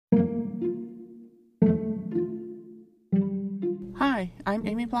Hi, I'm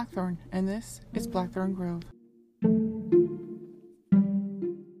Amy Blackthorn, and this is Blackthorn Grove.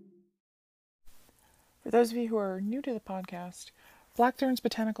 For those of you who are new to the podcast,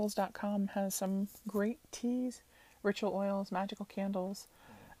 blackthornsbotanicals.com has some great teas, ritual oils, magical candles,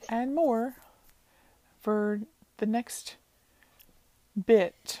 and more. For the next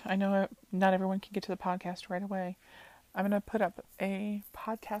bit, I know not everyone can get to the podcast right away. I'm going to put up a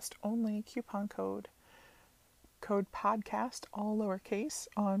podcast-only coupon code podcast, all lowercase,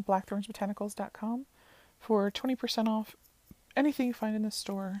 on blackthornsbotanicals.com for 20% off anything you find in the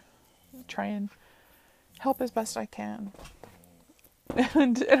store. Try and help as best I can.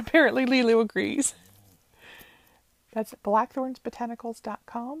 And apparently Lulu agrees. That's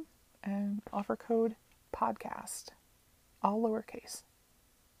blackthornsbotanicals.com and offer code podcast, all lowercase.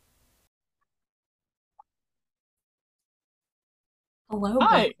 Hello,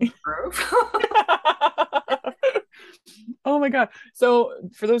 Hi. Grove. Oh my god. So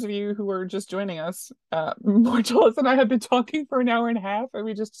for those of you who are just joining us, Mortellus and I have been talking for an hour and a half, and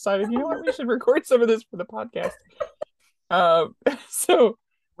we just decided, you know what, we should record some of this for the podcast. So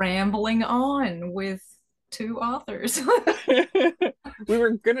Rambling on with two authors. we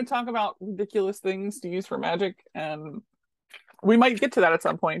were going to talk about ridiculous things to use for magic, and we might get to that at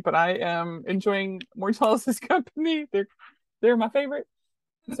some point, but I am enjoying Mortellus's company. They're my favorite,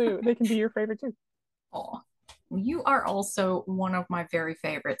 so they can be your favorite too. Oh, you are also one of my very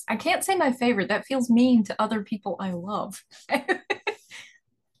favorites. I can't say my favorite. That feels mean to other people I love.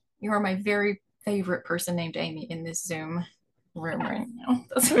 You are my very favorite person named Amy in this Zoom room right now.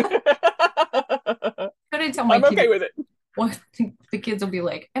 Could I tell my I'm okay kids with it. what the kids will be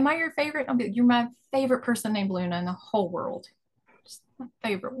like? Am I your favorite? I'll be, you're my favorite person named Luna in the whole world. Just my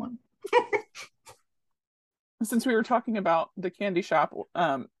favorite one. Since we were talking about the candy shop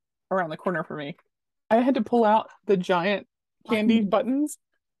around the corner for me, I had to pull out the giant candy buttons.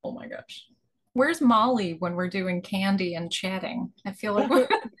 Oh my gosh. Where's Molly when we're doing candy and chatting? I feel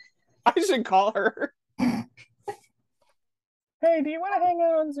like I should call her. Hey, do you want to hang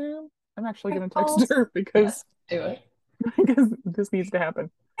out on Zoom? I'm actually going to text her yes, do it. because this needs to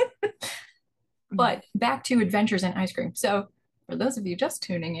happen. But back to adventures in ice cream. So, for those of you just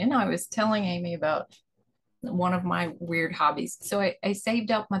tuning in, I was telling Amy about one of my weird hobbies. So, I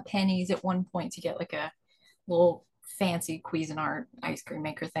saved up my pennies at one point to get like a little fancy Cuisinart ice cream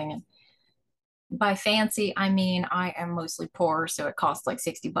maker thing. And by fancy, I mean I am mostly poor, so it cost like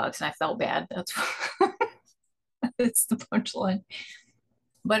 $60 and I felt bad. That's the punchline.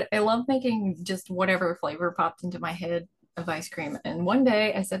 But I love making just whatever flavor popped into my head of ice cream. And one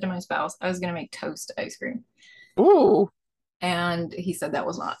day I said to my spouse, I was going to make toast ice cream. Ooh. And he said that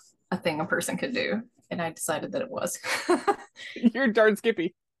was not a thing a person could do. And I decided that it was. You're darn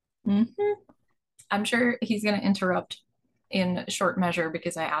skippy. Mm-hmm. I'm sure he's going to interrupt in short measure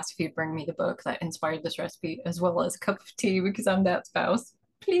because I asked if he'd bring me the book that inspired this recipe, as well as a cup of tea because I'm that spouse.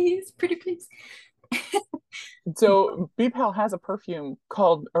 Please, pretty please. So BPAL has a perfume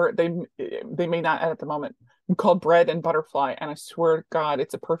called, or they may not add at the moment, called Bread and Butterfly, and I swear to God,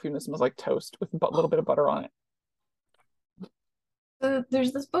 it's a perfume that smells like toast with a little bit of butter on it. So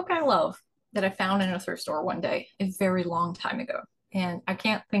there's this book I love that I found in a thrift store one day, a very long time ago, and I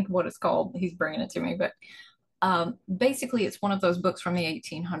can't think what it's called. He's bringing it to me, but basically, it's one of those books from the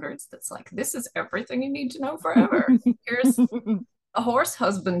 1800s that's like, this is everything you need to know forever. Here's a horse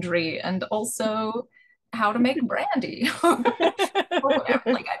husbandry and also how to make brandy or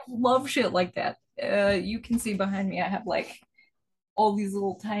whatever. Like I love shit like that. You can see behind me I have like all these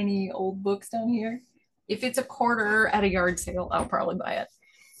little tiny old books down here. If it's a quarter at a yard sale, I'll probably buy it.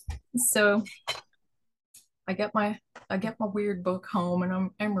 So I get my weird book home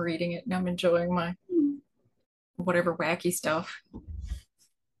and I'm reading it and I'm enjoying my whatever wacky stuff.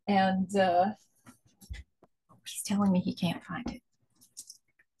 And he's telling me he can't find it.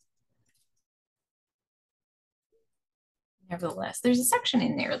 Nevertheless, there's a section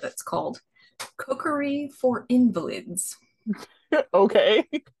in there that's called Cookery for Invalids. Okay.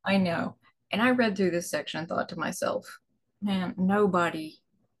 I know. And I read through this section and thought to myself, man, nobody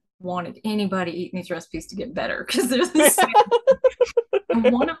wanted anybody eating these recipes to get better because there's this. And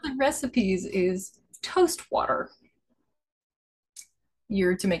one of the recipes is toast water.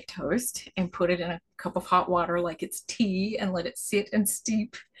 You're to make toast and put it in a cup of hot water like it's tea and let it sit and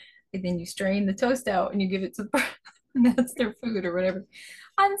steep. And then you strain the toast out and you give it to the and that's their food or whatever.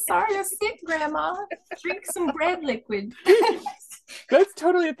 I'm sorry, you're sick, Grandma. Drink some bread liquid. That's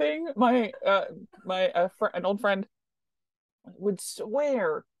totally a thing. An old friend would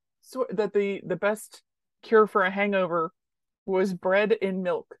swear that the best cure for a hangover was bread in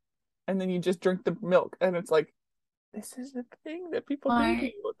milk, and then you just drink the milk, and it's like This is the thing that people do to My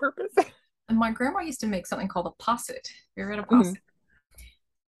you on purpose. my grandma used to make something called a posset. You ever had a Mhm. posset?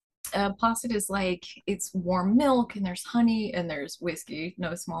 A posset is like it's warm milk and there's honey and there's whiskey,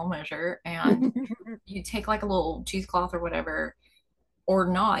 no small measure, and you take like a little cheesecloth or whatever, or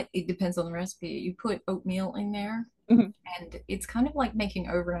not. It depends on the recipe. You put oatmeal in there, Mhm. and it's kind of like making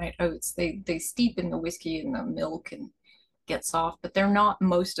overnight oats. They steep in the whiskey and the milk and get soft, but they're not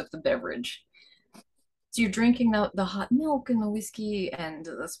most of the beverage. So you're drinking the hot milk and the whiskey and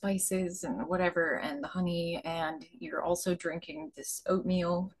the spices and whatever and the honey, and you're also drinking this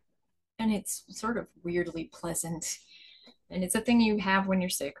oatmeal, and it's sort of weirdly pleasant. And it's a thing you have when you're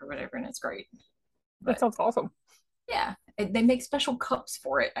sick or whatever, and it's great. That But sounds awesome. yeah, they make special cups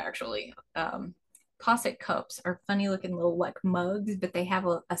for it actually. Posset cups are funny looking little like mugs, but they have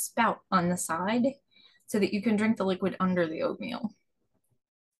a spout on the side so that you can drink the liquid under the oatmeal.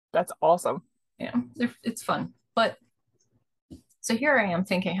 That's awesome. Yeah, it's fun. But so here I am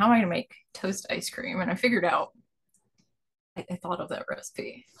thinking, how am I going to make toast ice cream? And I figured out, I thought of that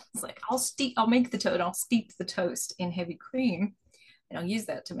recipe. It's like I'll make the toast, I'll steep the toast in heavy cream, and I'll use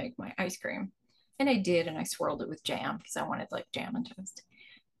that to make my ice cream. And I did, and I swirled it with jam because I wanted like jam and toast.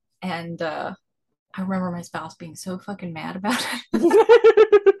 And I remember my spouse being so fucking mad about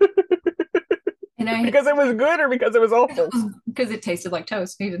it. And I, Because it was good or because it was awful? because it tasted like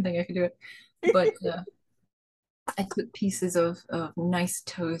toast. He didn't think I could do it. But I took pieces of nice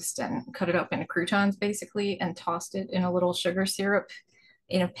toast and cut it up into croutons basically and tossed it in a little sugar syrup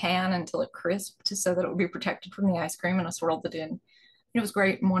in a pan until it crisped so that it would be protected from the ice cream. And I swirled it in. It was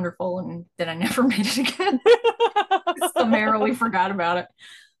great and wonderful. And then I never made it again. Summarily forgot about it.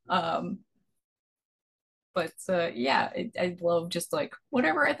 Um, but yeah, I love just like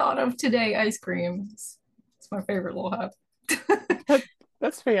whatever I thought of today ice cream. It's my favorite little habit. That,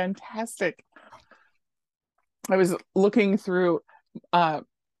 that's fantastic. I was looking through uh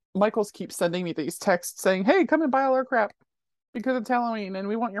Michael's keeps sending me these texts saying, "Hey, come and buy all our crap because it's Halloween and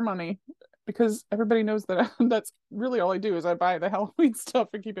we want your money." Because everybody knows that that's really all I do is I buy the Halloween stuff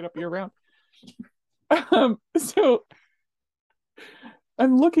and keep it up year round. So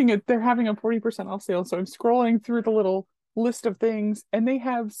I'm looking at they're having a 40% off sale. So I'm scrolling through the little list of things and they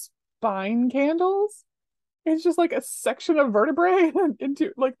have spine candles. It's just like a section of vertebrae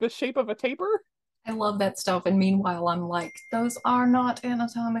into like the shape of a taper. I love that stuff. And meanwhile, I'm like, those are not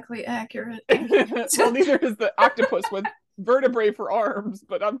anatomically accurate. I Well, can't. neither is the octopus with vertebrae for arms,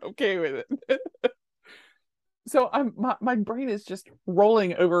 but I'm okay with it. So my brain is just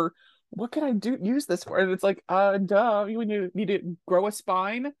rolling over what can I do use this for? And it's like, duh, you need to grow a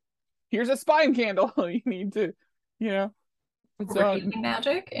spine. Here's a spine candle. You need to, you know, it's For healing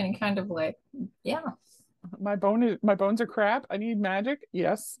magic, any kind of like, yeah. my bones are crap. I need magic.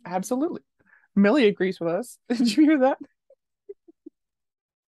 Yes, absolutely. Millie agrees with us. Did you hear that?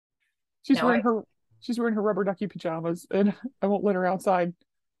 She's No, wearing her she's wearing her rubber ducky pajamas, and I won't let her outside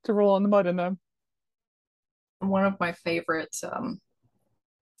to roll on the mud in them. one of my favorite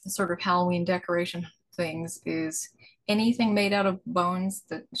sort of Halloween decoration things is anything made out of bones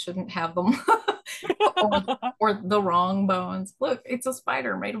that shouldn't have them. or or the wrong bones. Look, it's a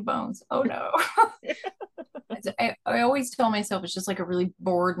spider made of bones. Oh no. I always tell myself it's just like a really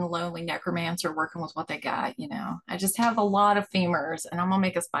bored and lonely necromancer working with what they got, you know. I just have a lot of femurs and I'm gonna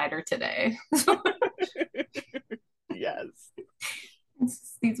make a spider today. Yes.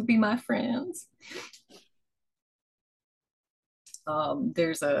 These will be my friends.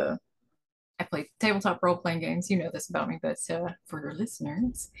 There's a I play tabletop role playing games. You know this about me, but for your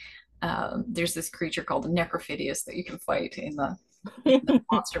listeners, there's this creature called a necrophidius that you can fight in the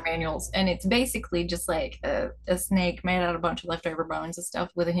monster manuals, and it's basically just like a snake made out of a bunch of leftover bones and stuff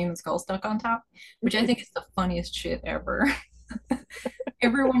with a human skull stuck on top, which I think is the funniest shit ever.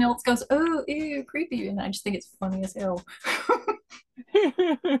 Everyone else goes, "Oh, ew, creepy," and I just think it's funny as hell.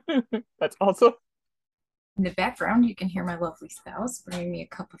 That's also In the background, you can hear my lovely spouse bringing me a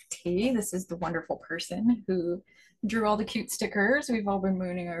cup of tea. This is the wonderful person who drew all the cute stickers we've all been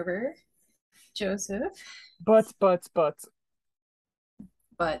mooning over, Joseph. butts.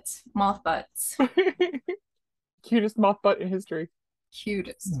 Butts, moth butts. Cutest moth butt in history.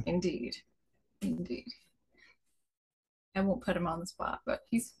 Cutest, indeed. Indeed. I won't put him on the spot, but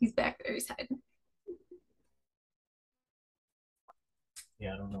he's back there. He's hiding.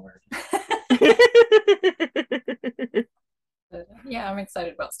 Yeah, I don't know where. But, yeah, I'm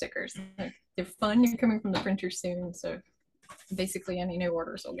excited about stickers. They're fun. You're coming from the printer soon, so basically any new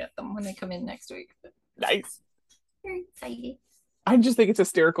orders will get them when they come in next week. But Nice. very excited. I just think it's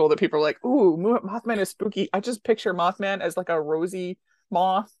hysterical that people are like, "Ooh, Mothman is spooky." I just picture Mothman as like a rosy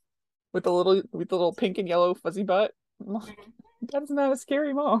moth with the little pink and yellow fuzzy butt. That's not a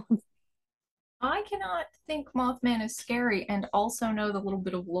scary moth. I cannot think Mothman is scary and also know the little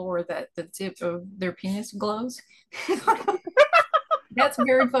bit of lore that the tip of their penis glows. That's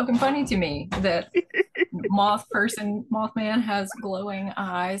very fucking funny to me that Mothman has glowing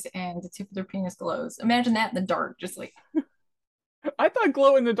eyes and the tip of their penis glows. Imagine that in the dark, just like I thought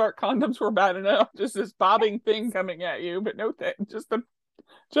glow in the dark condoms were bad enough. Just this bobbing thing coming at you, but no, just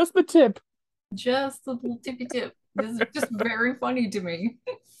the tip. just the little tippy tip. This is just very funny to me.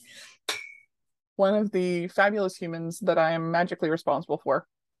 One of the fabulous humans that I am magically responsible for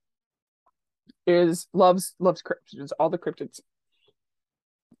is loves cryptids, all the cryptids.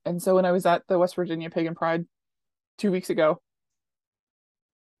 And so when I was at the West Virginia Pagan Pride 2 weeks ago,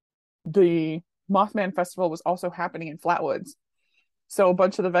 the Mothman Festival was also happening in Flatwoods. So a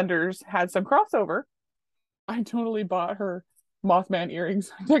bunch of the vendors had some crossover. I totally bought her Mothman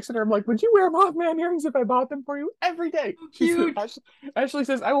earrings. I texted her, I'm like, would you wear Mothman earrings if I bought them for you every day? She said, Huge. Ashley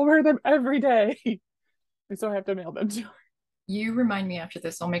says, I will wear them every day. And so I have to mail them to her. You remind me after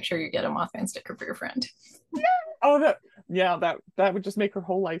this. I'll make sure you get a Mothman sticker for your friend. Oh, that would just make her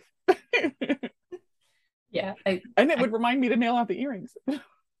whole life. Yeah, And it would remind me to mail out the earrings.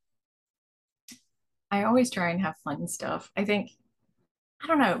 I always try and have fun stuff. I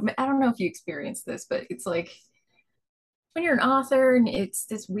don't know if you experience this, but it's like when you're an author and it's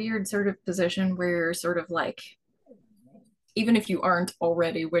this weird sort of position where you're sort of like, even if you aren't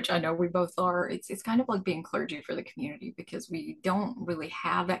already, which I know we both are, it's kind of like being clergy for the community because we don't really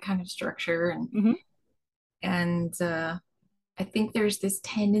have that kind of structure Mm-hmm. and I think there's this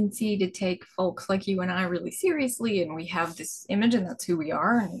tendency to take folks like you and I really seriously, and we have this image, and that's who we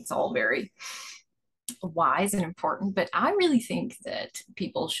are, and it's all very wise and important. But I really think that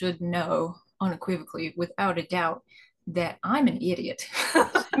people should know unequivocally, without a doubt, that I'm an idiot.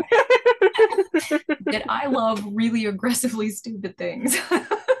 That I love really aggressively stupid things.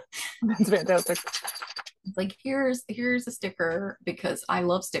 That's fantastic. Like here's a sticker because I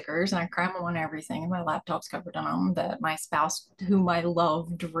love stickers and I cram them on everything. My laptop's covered in them that my spouse, whom I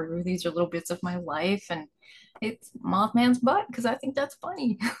love, drew. These are little bits of my life, and it's Mothman's butt because I think that's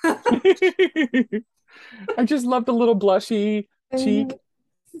funny. I just love the little blushy cheek.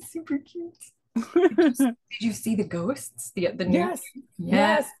 It's super cute. Did you see the ghosts? The new Yes. yes.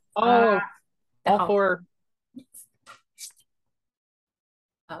 Yes. Oh, all Oh, four.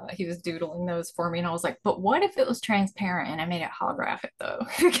 he was doodling those for me, and I was like, but what if it was transparent and I made it holographic though?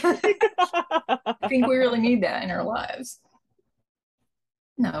 I think we really need that in our lives.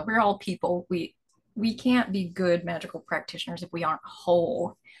 No, we're all people. We can't be good magical practitioners if we aren't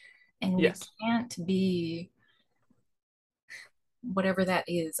whole, and we Yes. can't be whatever that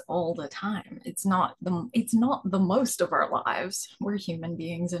is all the time. It's not the most of our lives. We're human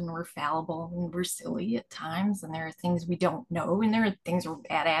beings and we're fallible and we're silly at times, and there are things we don't know, and there are things we're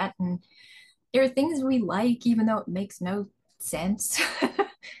bad at, and there are things we like even though it makes no sense.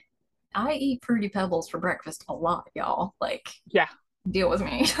 I eat fruity pebbles for breakfast a lot, y'all. Like, Yeah. deal with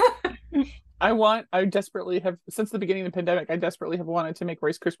me. I desperately have, since the beginning of the pandemic, I desperately have wanted to make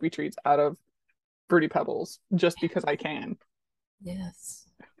Rice Krispie treats out of Fruity Pebbles just because I can. Yes.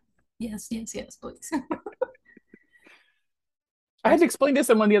 Yes, yes, yes, please. I had to explain to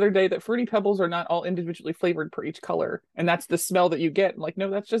someone the other day that Fruity Pebbles are not all individually flavored per each color, and that's the smell that you get. I'm like,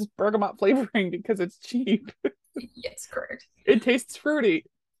 no, that's just bergamot flavoring because it's cheap. Yes, correct. It tastes fruity.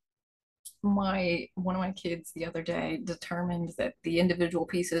 One of my kids the other day determined that the individual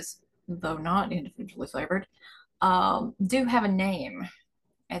pieces, though not individually flavored, do have a name,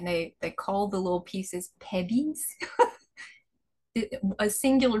 and they call the little pieces pebbies. A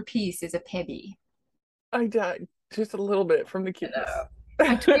singular piece is a pebby. I died just a little bit from the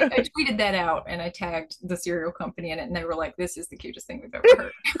And, cuteness. I tweeted that out and I tagged the cereal company in it, and they were like, "This is the cutest thing we've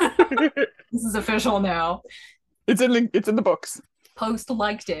ever heard. This is official now." It's in the books. Post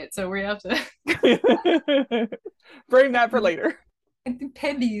liked it, so we have to. Frame that for later. I think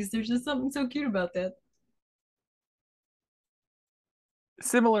pebbies. There's just something so cute about that.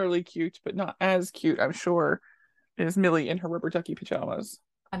 Similarly cute, but not as cute, I'm sure, is Millie in her rubber ducky pajamas.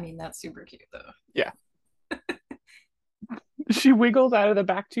 I mean, that's super cute though. Yeah. She wiggles out of the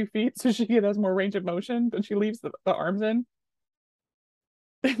back 2 feet so she has more range of motion, but she leaves the arms in.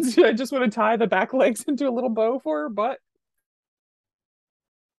 And so I just want to tie the back legs into a little bow for her butt.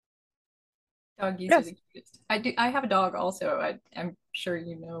 Doggies are Yes. the cutest. I have a dog also. I'm sure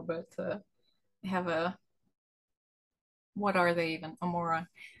you know, but I have a what are they even? A moron.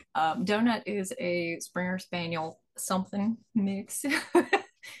 Donut is a Springer Spaniel something mix.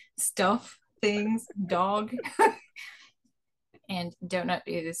 Stuff things dog. And Donut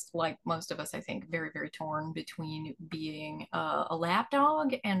is, like most of us, I think, very, very torn between being a lap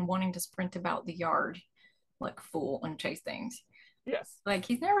dog and wanting to sprint about the yard like a fool and chase things. Yes. Like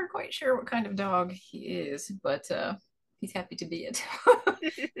he's never quite sure what kind of dog he is, but he's happy to be it.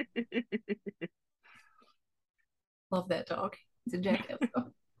 Love that dog. He's a jackass though.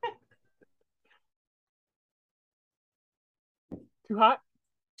 Too hot?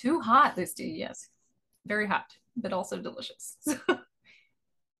 Too hot this day, yes. Very hot, but also delicious.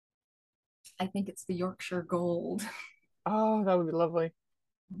 I think it's the Yorkshire Gold. Oh, that would be lovely.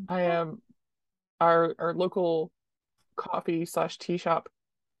 I am our local coffee slash tea shop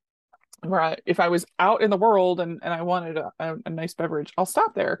where if I was out in the world and I wanted a nice beverage, I'll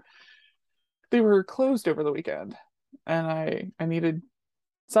stop there. They were closed over the weekend and I needed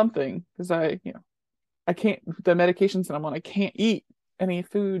something because I can't the medications that I'm on, I can't eat any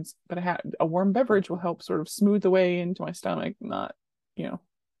foods, but I had a warm beverage will help sort of smooth the way into my stomach, not, you know.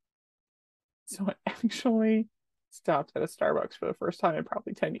 So I actually stopped at a Starbucks for the first time in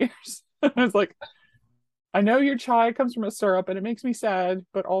probably 10 years. I was like, I know your chai comes from a syrup and it makes me sad,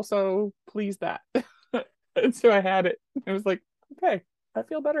 but also please that. And so I had it. It was like, okay, I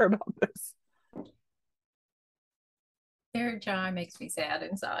feel better about this. Their chai makes me sad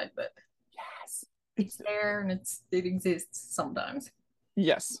inside, but Yes. it's there and it exists sometimes.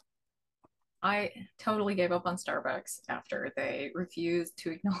 Yes. I totally gave up on Starbucks after they refused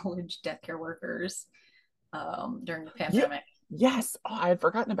to acknowledge death care workers during the Yeah. pandemic. Yes. Oh, I had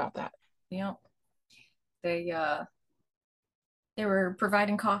forgotten about that. You know, they they were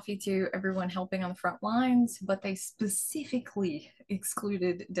providing coffee to everyone helping on the front lines, but they specifically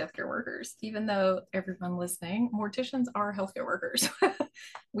excluded death care workers, even though everyone listening, morticians are healthcare workers.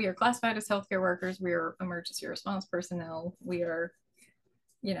 We are classified as healthcare workers. We are emergency response personnel. We are,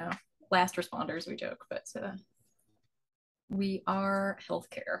 you know, last responders, we joke, but we are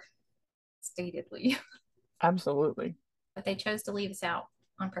healthcare, statedly. Absolutely. But they chose to leave us out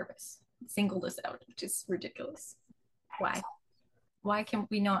on purpose, singled us out, which is ridiculous. Why? Why can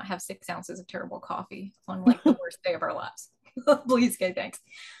we not have 6 ounces of terrible coffee on like the worst day of our lives? Please, okay, thanks.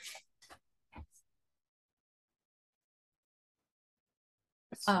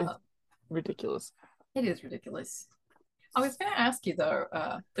 It's ridiculous. It is ridiculous. I was going to ask you though,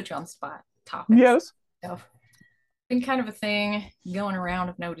 put you on the spot topics. Yes. Stuff. Been kind of a thing going around.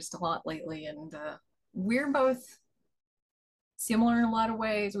 I've noticed a lot lately, and we're both similar in a lot of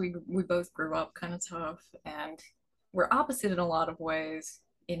ways. We both grew up kind of tough, and we're opposite in a lot of ways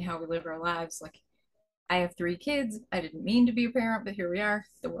in how we live our lives. Like I have 3 kids. I didn't mean to be a parent, but here we are.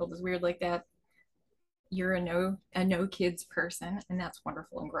 The world is weird like that. You're a no kids person, and that's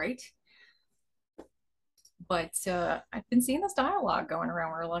wonderful and great. But I've been seeing this dialogue going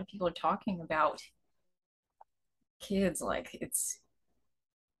around where a lot of people are talking about kids like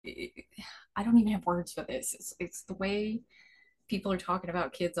I don't even have words for this. It's the way people are talking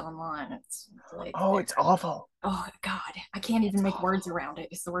about kids online. It's like, Oh, it's awful. oh God, I can't even make words around it.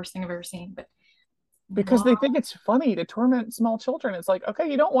 It's the worst thing I've ever seen. But Because they think it's funny to torment small children. It's like, okay,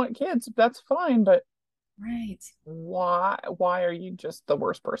 you don't want kids, that's fine, but right, why are you just the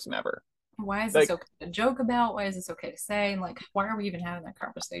worst person ever? why is this Like, okay to joke about? Why is this okay to say? And like, why are we even having that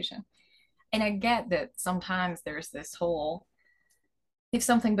conversation? And I get that sometimes there's this whole if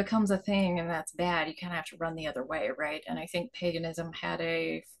something becomes a thing and that's bad, you kind of have to run the other way, right? And I think paganism had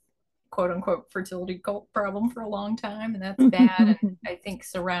a quote unquote fertility cult problem for a long time, and that's bad. And I think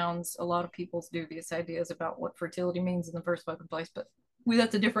surrounds a lot of people's dubious ideas about what fertility means in the first fucking place. But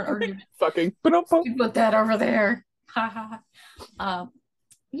that's a different argument. fucking We put that over there. Ha ha ha.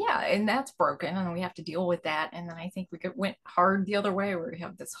 Yeah, and that's broken, and we have to deal with that. And then I think went hard the other way, where we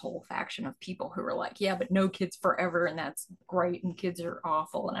have this whole faction of people who are like, yeah, but no kids forever, and that's great, and kids are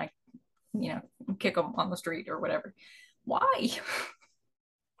awful, and kick them on the street or whatever. Why?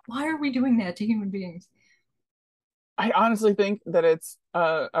 Why are we doing that to human beings? I honestly think that it's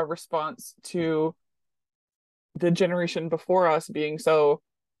a response to the generation before us being so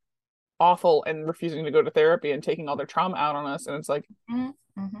awful and refusing to go to therapy and taking all their trauma out on us. And it's like,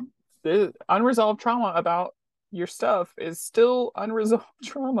 Mm-hmm. the unresolved trauma about your stuff is still unresolved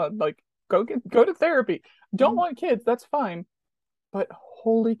trauma. Like, go to therapy. Don't want kids, that's fine. But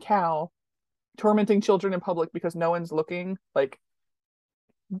holy cow, tormenting children in public because no one's looking, like,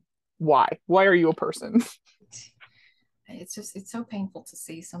 why? Why are you a person? It's so painful to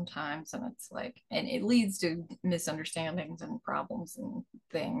see sometimes, and it's like, and it leads to misunderstandings and problems and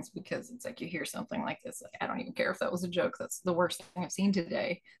things, because it's like you hear something like this, like, I don't even care if that was a joke, that's the worst thing I've seen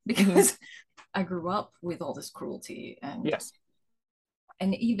today, because I grew up with all this cruelty. And Yes.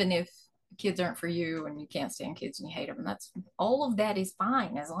 and even if kids aren't for you and you can't stand kids and you hate them. And that's all of that is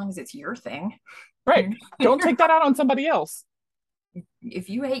fine as long as it's your thing. Right. Don't take that out on somebody else. If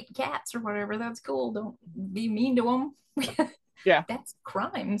you hate cats or whatever, that's cool. Don't be mean to them. Yeah. That's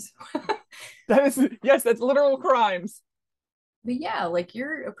crimes. That is, yes, that's literal crimes. But yeah, like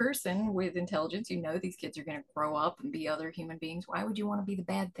you're a person with intelligence. You know these kids are going to grow up and be other human beings. Why would you want to be the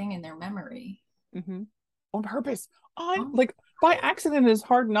bad thing in their memory? Hmm. On purpose. On Oh, like by accident is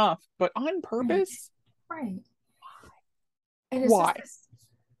hard enough, but on right, purpose? right. And it's just Why? this,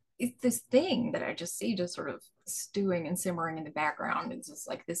 it's this thing that I just see just sort of stewing and simmering in the background. It's just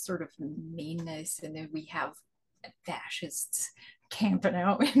like this sort of meanness, and then we have fascists camping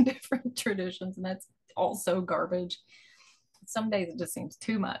out in different traditions, and that's also garbage. Some days it just seems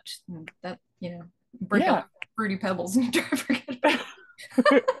too much. That break Yeah. out fruity pebbles and try to forget about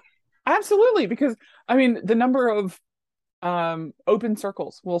it. Absolutely, because I mean the number of open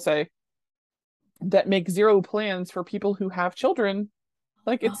circles, we'll say, that make zero plans for people who have children,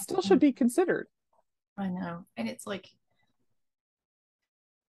 like it still should Oh, be considered. I know, and it's like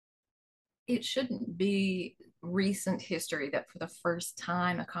it shouldn't be recent history that for the first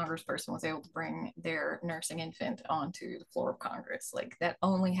time a congressperson was able to bring their nursing infant onto the floor of Congress. Like that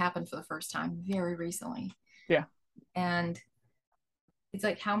only happened for the first time very recently. Yeah. And it's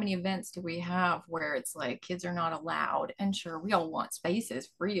like, how many events do we have where it's like kids are not allowed? And sure, we all want spaces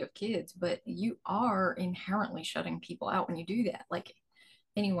free of kids, but you are inherently shutting people out when you do that. Like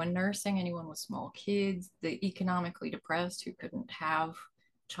anyone nursing, anyone with small kids, the economically depressed who couldn't have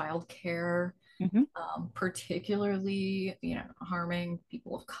childcare, Hmm. particularly, harming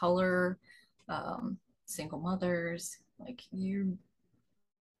people of color, single mothers. Like you're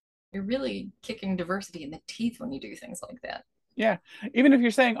really kicking diversity in the teeth when you do things like that. Yeah. Even if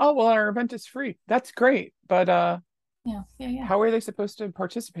you're saying, oh, well, our event is free, that's great. But Yeah, yeah, yeah. how are they supposed to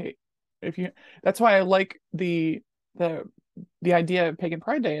participate? If you That's why I like the the idea of Pagan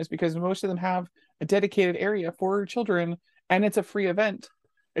Pride Day is because most of them have a dedicated area for children and it's a free event.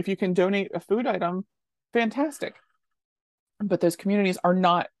 If you can donate a food item, fantastic. But those communities are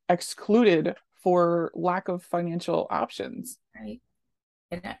not excluded for lack of financial options. Right.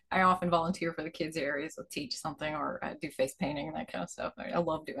 And I often volunteer for the kids areas, so teach something or do face painting and that kind of stuff. I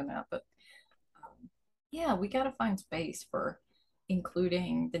love doing that. But yeah, we got to find space for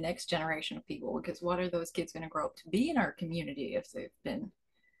including the next generation of people, because what are those kids going to grow up to be in our community if they've been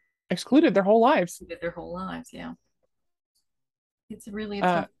Excluded their whole lives. their whole lives? Yeah, it's really a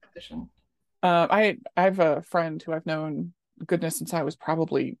Uh, tough position. I have a friend who I've known, goodness, since I was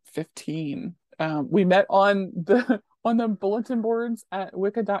probably 15. We met on the on the bulletin boards at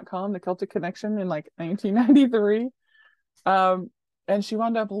Wicca.com, the Celtic Connection, in like 1993. Um, and she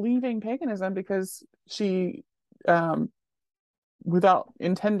wound up leaving paganism because she, um, without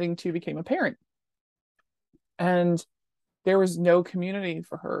intending to, became a parent. And there was no community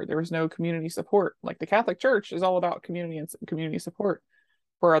for her. There was no community support. Like the Catholic Church is all about community and community support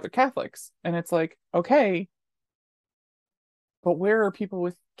for other Catholics. And it's like, okay, but where are people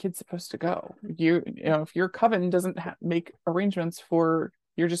with kids supposed to go? You know, if your coven doesn't make arrangements for,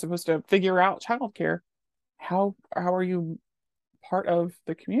 you're just supposed to figure out childcare. How are you part of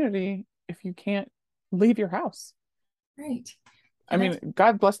the community if you can't leave your house? Right. I And mean, that's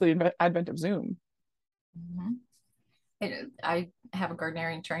God bless the advent of Zoom. mhm. I have a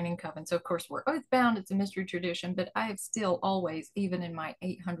Gardnerian training coven, so of course we're oath bound. It's a mystery tradition, but I have still always, even in my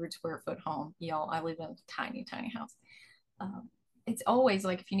 800 square foot home, y'all, I live in a tiny, tiny house. Um, it's always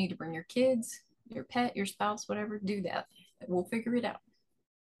like if you need to bring your kids, your pet, your spouse, whatever, do that. We'll figure it out.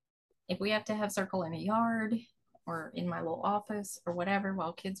 If we have to have circle in a yard or in my little office or whatever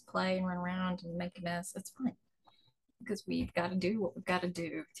while kids play and run around and make a mess, it's fine because we've got to do what we've got to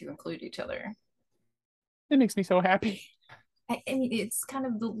do to include each other. It makes me so happy. I mean, it's kind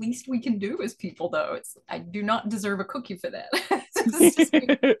of the least we can do as people, though. It's I do not deserve a cookie for that. It's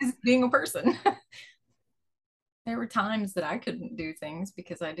just being a person. There were times that I couldn't do things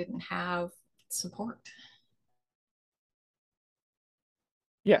because I didn't have support.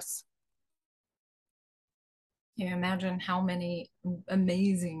 Yes. You imagine how many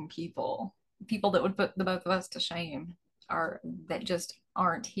amazing people that would put the both of us to shame, are that just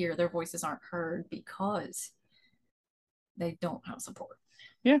aren't here. Their voices aren't heard because they don't have support.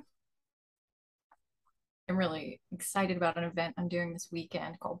 Yeah. I'm really excited about an event I'm doing this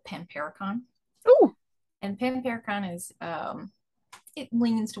weekend called Panpericon. Oh, And Panpericon is it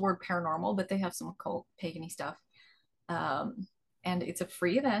leans toward paranormal, but they have some occult pagany stuff. Um, and it's a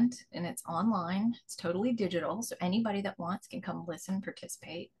free event and it's online. It's totally digital, so anybody that wants can come listen,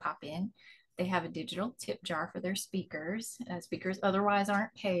 participate, pop in. They have a digital tip jar for their speakers. Speakers otherwise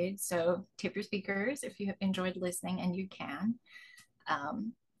aren't paid, so tip your speakers if you have enjoyed listening, and you can.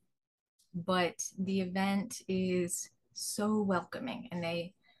 Um, but the event is so welcoming, and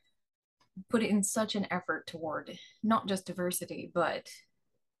they put in such an effort toward not just diversity, but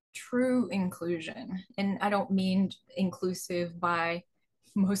true inclusion. And I don't mean inclusive by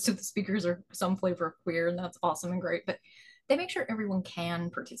most of the speakers are some flavor of queer, and that's awesome and great, but they make sure everyone can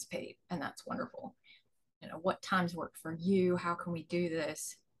participate, and that's wonderful. You know, what times work for you? How can we do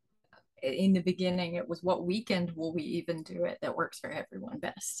this? In the beginning, it was what weekend will we even do it that works for everyone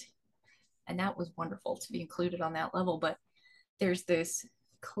best? And that was wonderful to be included on that level. But there's this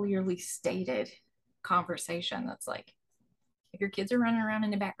clearly stated conversation that's like, if your kids are running around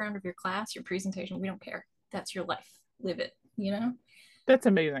in the background of your class, your presentation, we don't care. That's your life. Live it, you know? That's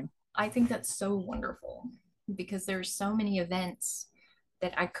amazing. I think that's so wonderful because there's so many events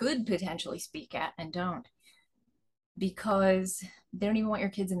that I could potentially speak at and don't because they don't even want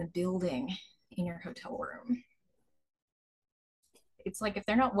your kids in the building in your hotel room. It's like if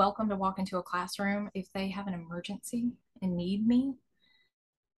they're not welcome to walk into a classroom, if they have an emergency and need me,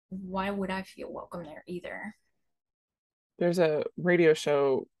 why would I feel welcome there either? There's a radio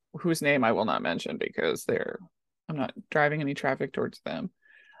show whose name I will not mention because I'm not driving any traffic towards them.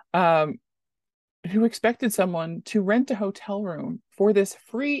 Um, who expected someone to rent a hotel room for this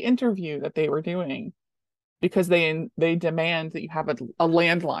free interview that they were doing because they demand that you have a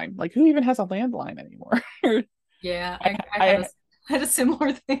landline. Like, who even has a landline anymore? Yeah, I, I I had a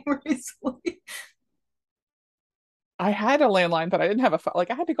similar thing recently. I had a landline, but I didn't have a phone. Like,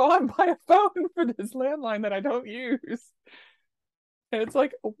 I had to go out and buy a phone for this landline that I don't use. And it's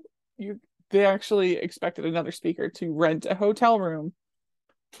like you they actually expected another speaker to rent a hotel room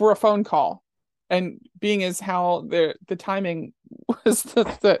for a phone call. And being as how the timing was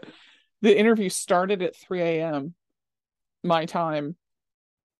that the interview started at 3 a.m. my time,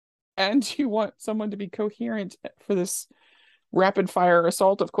 and you want someone to be coherent for this rapid fire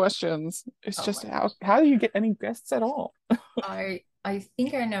assault of questions. It's Oh just my gosh. how do you get any guests at all? I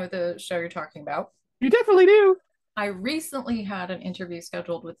think I know the show you're talking about. You definitely do. I recently had an interview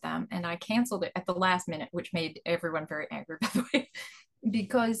scheduled with them and I canceled it at the last minute, which made everyone very angry, by the way,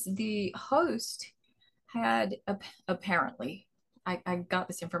 because the host had apparently, I got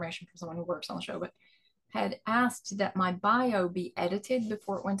this information from someone who works on the show, but had asked that my bio be edited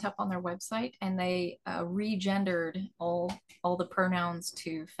before it went up on their website, and they regendered all the pronouns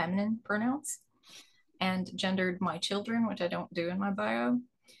to feminine pronouns and gendered my children, which I don't do in my bio.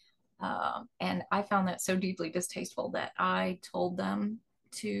 And I found that so deeply distasteful that I told them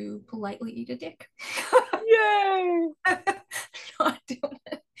to politely eat a dick. Yay! Not doing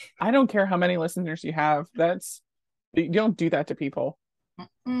it. I don't care how many listeners you have. You don't do that to people.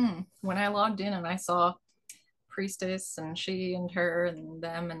 When I logged in and I saw priestess and she and her and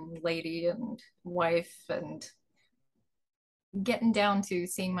them and lady and wife and getting down to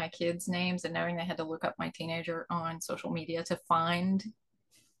seeing my kids' names and knowing they had to look up my teenager on social media to find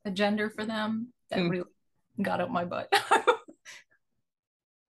a gender for them, that Mm, really got up my butt.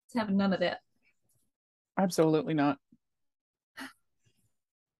 Having none of that. absolutely not.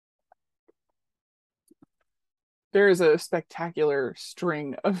 There is a spectacular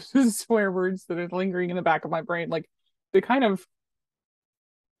string of swear words that are lingering in the back of my brain, like the kind of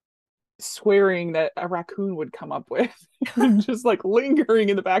swearing that a raccoon would come up with, just like lingering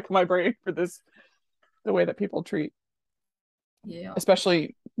in the back of my brain for the way that people treat, Yeah.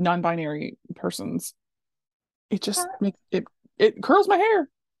 especially non-binary persons. It just makes it curls my hair.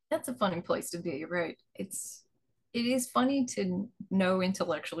 That's a funny place to be, right? It is funny to know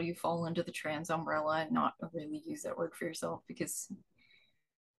intellectually you fall under the trans umbrella and not really use that word for yourself, because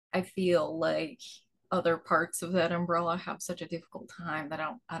I feel like other parts of that umbrella have such a difficult time that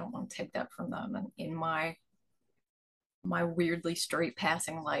I don't want to take that from them. And in my weirdly straight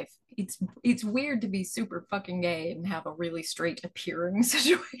passing life, it's weird to be super fucking gay and have a really straight appearing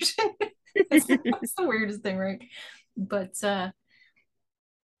situation. That's the weirdest thing, right? But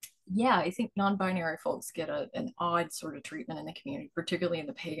yeah, I think non-binary folks get an odd sort of treatment in the community, particularly in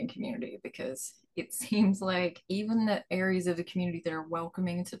the pagan community, because it seems like even the areas of the community that are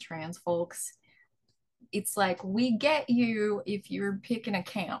welcoming to trans folks, it's like, we get you if you're picking a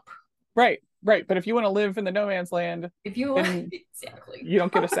camp. Right, right. But if you want to live in the no man's land, If you then exactly. you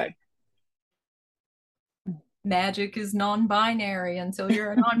don't get a say. Magic is non-binary until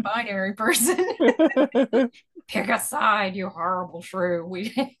you're a non-binary person. Pick a side, you horrible shrew.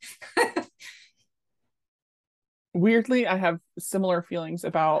 Weirdly, I have similar feelings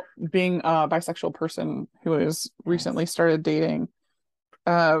about being a bisexual person who has Yes. recently started dating.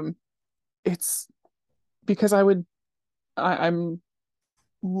 Um, it's because I'm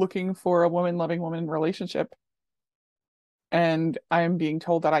looking for a woman loving woman relationship, and I am being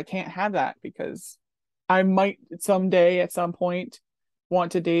told that I can't have that because I might someday at some point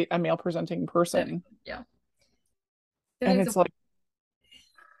want to date a male presenting That, person. yeah, that And is it's like,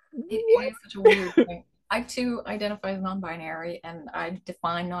 it what? is such a weird thing. I too identify as non-binary, and I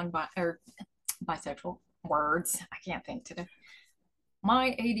define or bisexual words. I can't think today.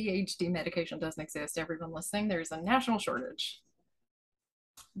 My ADHD medication doesn't exist. Everyone listening, there's a national shortage.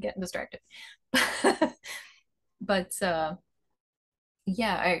 Getting distracted. But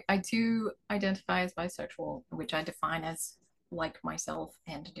yeah, I do identify as bisexual, which I define as like myself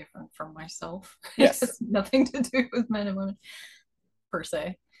and different from myself. It Yes. has nothing to do with men and women per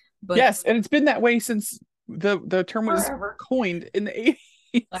se, but Yes. And it's been that way since the term was forever. coined in the I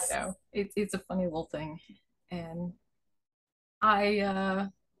 80s. know it's a funny little thing, and I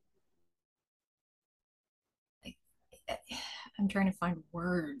I'm trying to find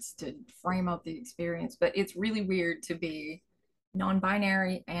words to frame up the experience, but it's really weird to be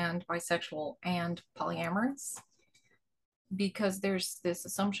non-binary and bisexual and polyamorous because there's this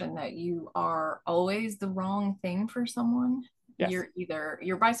assumption that you are always the wrong thing for someone. Yes. You're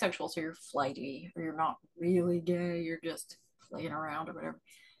bisexual, so you're flighty, or you're not really gay, you're just playing around or whatever.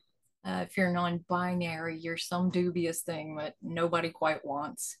 If you're non-binary, you're some dubious thing that nobody quite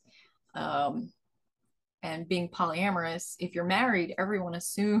wants. Um, and being polyamorous, if you're married, everyone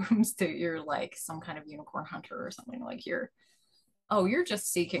assumes that you're like some kind of unicorn hunter or something, like you're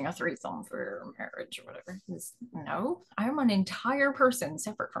just seeking a threesome for your marriage or whatever. No, I'm an entire person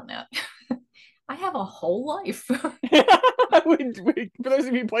separate from that. I have a whole life. For those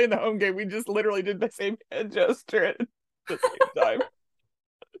of you playing the home game, we just literally did the same hand gesture at the same time.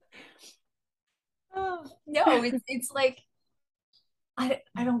 No, it's like I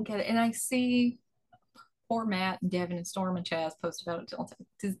don't get it. And I see poor Matt and Devin and Storm and Chaz post about it all the time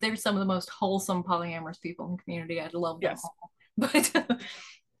because they're some of the most wholesome polyamorous people in the community. I love them Yes. all. But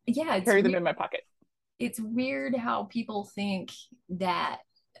yeah, Carry them in my pocket. it's weird how people think that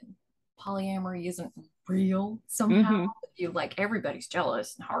polyamory isn't real somehow. Hmm. You like everybody's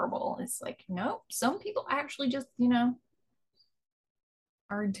jealous and horrible. It's like, no, some people actually just,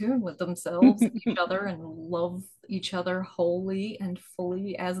 are in tune with themselves and each other and love each other wholly and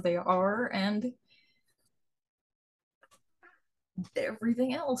fully as they are and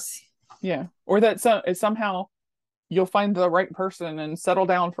everything else. Yeah. Or that somehow you'll find the right person and settle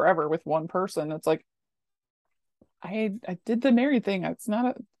down forever with one person. It's like, I did the married thing. That's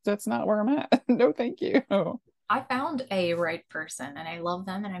not where I'm at. No, thank you. I found a right person and I love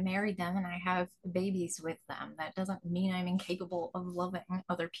them and I married them and I have babies with them. That doesn't mean I'm incapable of loving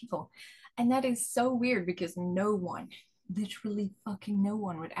other people. And that is so weird because no one, literally fucking no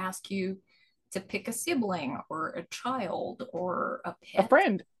one, would ask you to pick a sibling or a child or a A pet,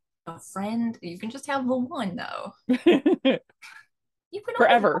 friend. a friend. You can just have the one though. You can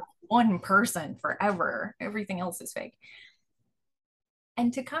only have Forever. one person forever. Everything else is fake.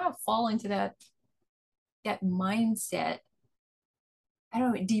 And to kind of fall into that mindset, I don't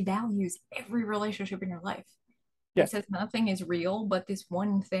know, it devalues every relationship in your life. It Yes. says nothing is real but this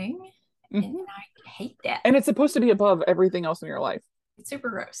one thing. And Hmm. I hate that. And it's supposed to be above everything else in your life. It's super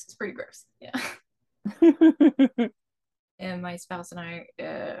gross. It's pretty gross. Yeah. And my spouse and I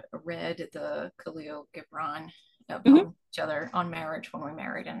read the Khalil Gibran Hmm. poem each other on marriage when we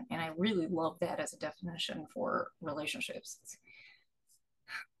married. And I really love that as a definition for relationships.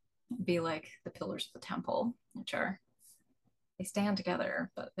 Be like the pillars of the temple, which are, they stand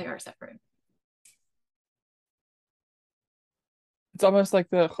together, but they are separate. It's almost like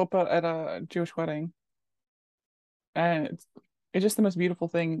the chuppah at a Jewish wedding. And it's just the most beautiful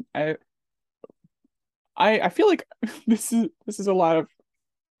thing. I feel like this is a lot of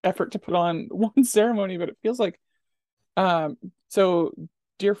effort to put on one ceremony, but it feels like um so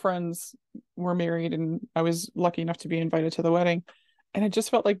dear friends were married and I was lucky enough to be invited to the wedding. And it just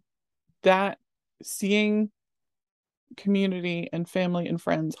felt like that, seeing community and family and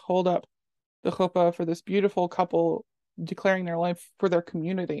friends hold up the chuppah for this beautiful couple declaring their life for their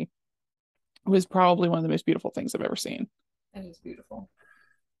community, was probably one of the most beautiful things I've ever seen. That is beautiful.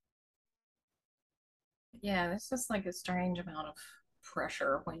 Yeah, it's just like a strange amount of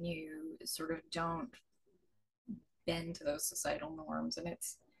pressure when you sort of don't bend to those societal norms. And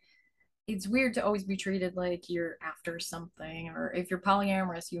it's weird to always be treated like you're after something, or if you're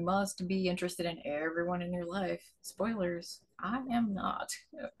polyamorous, you must be interested in everyone in your life. Spoilers, I am not.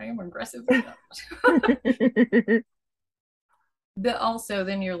 I am aggressively not. But also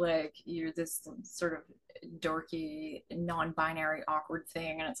then you're like, you're this sort of dorky, non-binary, awkward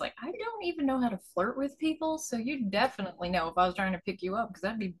thing, and it's like I don't even know how to flirt with people, so you definitely know if I was trying to pick you up because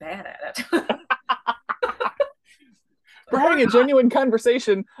I'd be bad at it. For having a genuine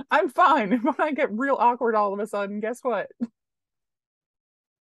conversation, I'm fine. When I get real awkward all of a sudden, guess what?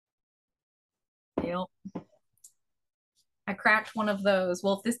 Yep. I cracked one of those.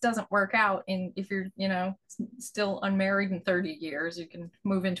 Well, if this doesn't work out, and if you're, still unmarried in 30 years, you can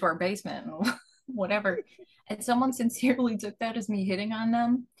move into our basement and whatever. And someone sincerely took that as me hitting on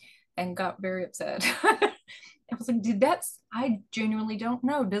them and got very upset. I was like, I genuinely don't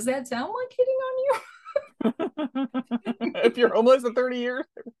know. Does that sound like hitting on you? If you're homeless in 30 years.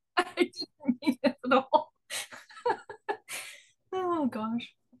 I didn't mean it at all. Oh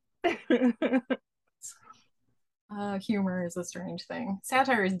gosh. Humor is a strange thing.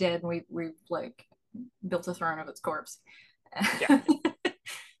 Satire is dead, and we've like built a throne of its corpse. Yeah.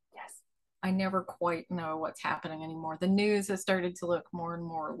 Yes. I never quite know what's happening anymore. The news has started to look more and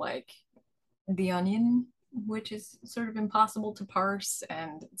more like The Onion, which is sort of impossible to parse,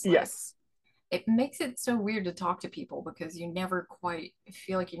 and it's like Yes. it makes it so weird to talk to people because you never quite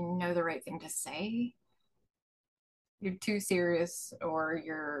feel like you know the right thing to say. You're too serious, or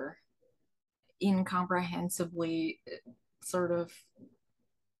you're incomprehensibly sort of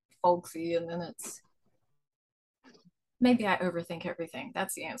folksy, and then it's maybe I overthink everything.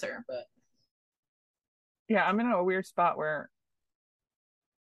 That's the answer, but Yeah, I'm in a weird spot where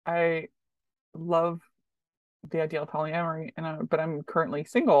I love the idea of polyamory, but I'm currently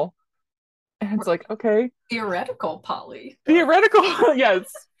single, and it's like, okay, theoretical poly. theoretical, yes.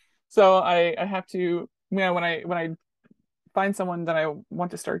 So I have to, when I find someone that I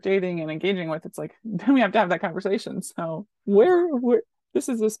want to start dating and engaging with, it's like then we have to have that conversation. So where this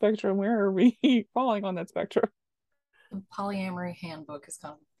is the spectrum. Where are we falling on that spectrum? The polyamory handbook is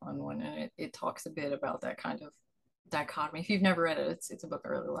kind of a fun one, and it talks a bit about that kind of dichotomy. If you've never read it, it's a book I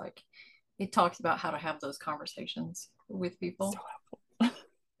really like. It talks about how to have those conversations with people. So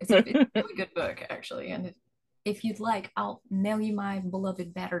It's a really good book, actually. And if you'd like, I'll mail you my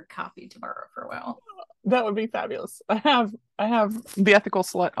beloved battered copy tomorrow for a while. that would be fabulous. I have The Ethical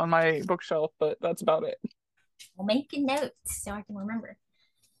Slut on my bookshelf, but that's about it. I'll make a note so I can remember.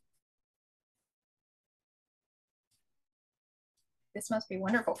 This must be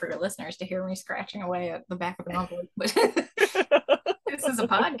wonderful for your listeners to hear me scratching away at the back of an envelope. But this is a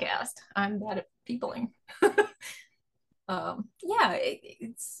podcast. I'm bad at peopling. Yeah,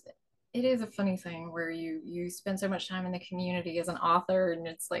 it is a funny thing where you spend so much time in the community as an author, and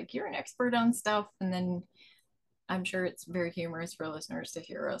it's like you're an expert on stuff, and then I'm sure it's very humorous for listeners to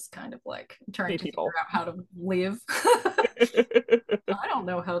hear us kind of like trying Hey, to figure people. out how to live. I don't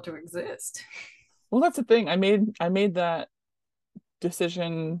know how to exist. Well, that's the thing. I made that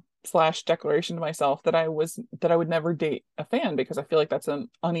decision slash declaration to myself that I would never date a fan because I feel like that's an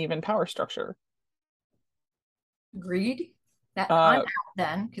uneven power structure. Agreed. That I'm Uh out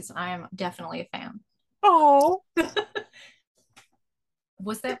then because I am definitely a fan. oh.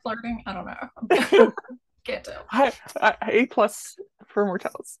 Was that flirting? I don't know. Can't tell. A plus for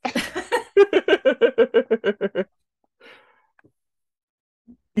Mortellus.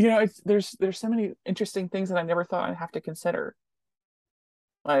 There's so many interesting things that I never thought I'd have to consider.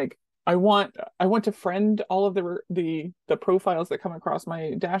 Like I want to friend all of the profiles that come across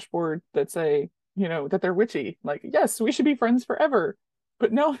my dashboard that say, that they're witchy. Like, yes, we should be friends forever.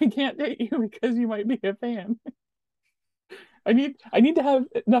 But no, I can't date you because you might be a fan. I need to have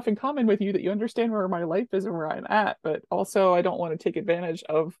enough in common with you that you understand where my life is and where I'm at, but also I don't want to take advantage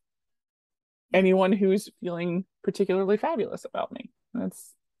of anyone who's feeling particularly fabulous about me.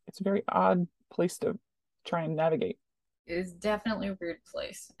 It's a very odd place to try and navigate. It is definitely a weird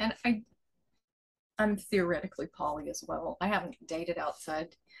place. And I'm theoretically poly as well. I haven't dated outside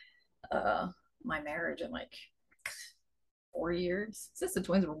uh my marriage in like 4 years since the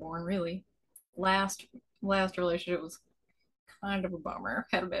twins were born, really. Last relationship was kind of a bummer.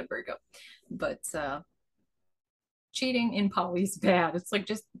 Had a bad breakup. But cheating in poly is bad. It's like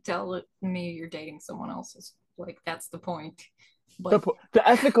just tell me you're dating someone else. Is like that's the point. But The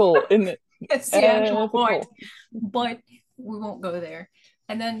ethical in the it's the actual point. ethical. But we won't go there.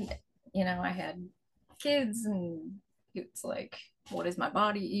 And then, I had kids, and it's like, what is my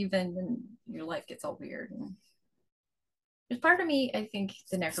body even? And your life gets all weird. And there's part of me, I think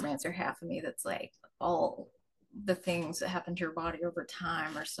the necromancer half of me that's like, all the things that happen to your body over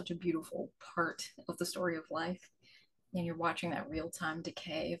time are such a beautiful part of the story of life. And you're watching that real time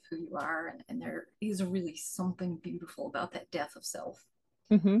decay of who you are. And there is really something beautiful about that death of self.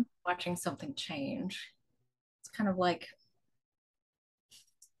 Hmm. Watching something change. It's kind of like,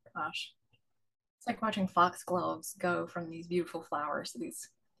 gosh, It's like watching foxgloves go from these beautiful flowers to these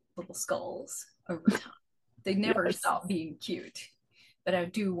little skulls over time. They never Yes. stop being cute. But I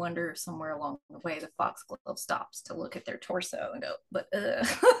do wonder if somewhere along the way the foxglove stops to look at their torso and go, but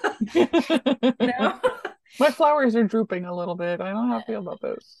no. My flowers are drooping a little bit. I don't know how I feel about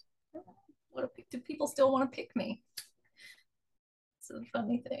those. What do people still want to pick me? It's a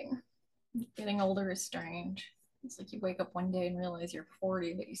funny thing. Getting older is strange. It's like you wake up one day and realize you're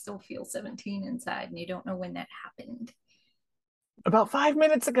 40, but you still feel 17 inside, and you don't know when that happened. About 5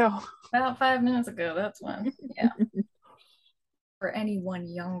 minutes ago. About 5 minutes ago, that's when. Yeah. For anyone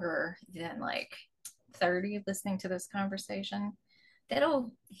younger than like 30 listening to this conversation,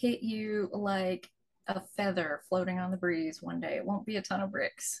 that'll hit you like a feather floating on the breeze one day. It won't be a ton of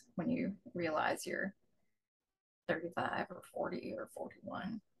bricks when you realize you're 35 or 40 or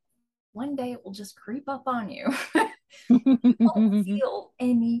 41. One day it will just creep up on you. You won't feel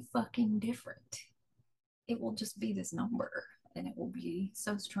any fucking different. It will just be this number and it will be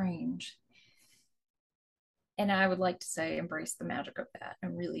so strange. And I would like to say embrace the magic of that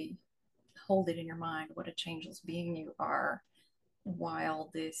and really hold it in your mind what a changeless being you are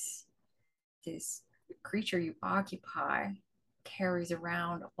while this creature you occupy carries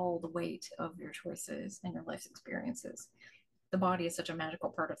around all the weight of your choices and your life's experiences. The body is such a magical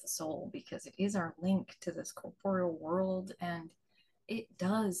part of the soul because it is our link to this corporeal world, and it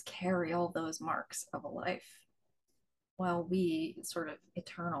does carry all those marks of a life while we, sort of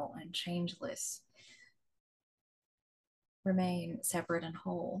eternal and changeless, remain separate and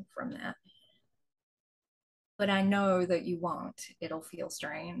whole from that. But I know that you won't. It'll feel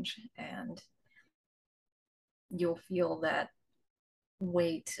strange, and you'll feel that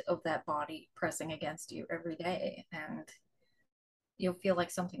weight of that body pressing against you every day, and you'll feel like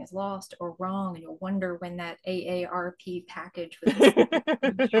something is lost or wrong, and you'll wonder when that AARP package with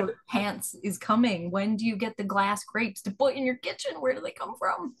the short pants is coming. When do you get the glass grapes to put in your kitchen? Where do they come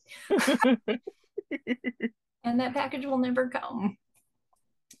from? And that package will never come.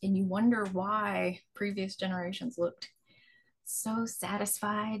 And you wonder why previous generations looked so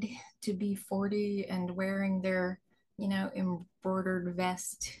satisfied to be 40 and wearing their, embroidered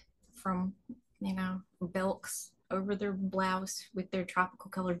vest from, Belks over their blouse with their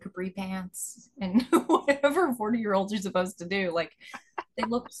tropical colored capri pants and whatever 40-year-olds are supposed to do. Like, they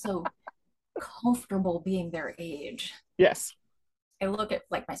look so comfortable being their age. Yes. I look at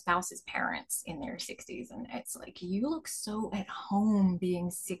like my spouse's parents in their 60s, and it's like, you look so at home being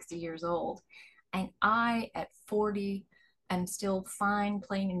 60 years old. And I, at 40, am still fine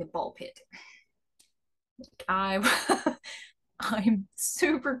playing in the ball pit. I, I'm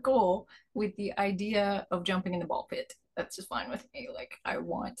super cool with the idea of jumping in the ball pit. That's just fine with me. Like, I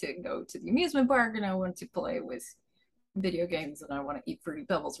want to go to the amusement park and I want to play with video games and I want to eat Fruity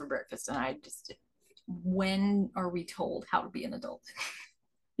Pebbles for breakfast. And I just, when are we told how to be an adult?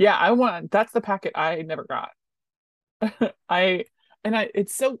 Yeah, that's the packet I never got.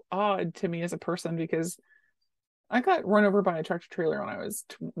 It's so odd to me as a person because I got run over by a tractor trailer when I was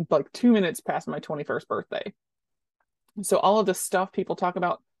like 2 minutes past my 21st birthday. So all of the stuff people talk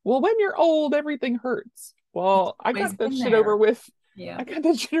about, well, when you're old, everything hurts. Well, I got that shit over with. Yeah. I got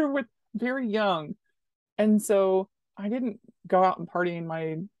that shit over with very young. And so I didn't go out and party in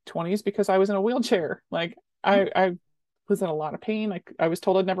my 20s because I was in a wheelchair. Like I was in a lot of pain. I was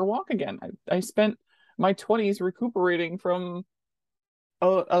told I'd never walk again. I spent my 20s recuperating from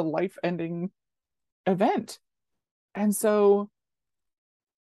a life-ending event. And so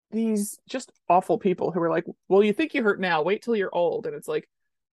these just awful people who are like, well, you think you hurt now, wait till you're old. And it's like,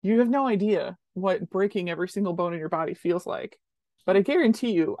 you have no idea what breaking every single bone in your body feels like. But I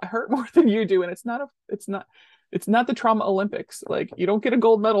guarantee you, I hurt more than you do. And it's not the trauma Olympics. Like, you don't get a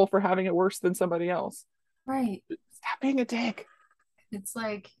gold medal for having it worse than somebody else. Right. Stop being a dick. It's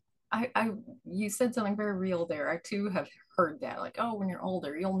like, you said something very real there. I too have heard that, like, oh, when you're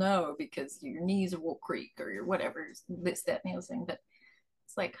older, you'll know because your knees will creak or your whatever, this, that, and the other thing. But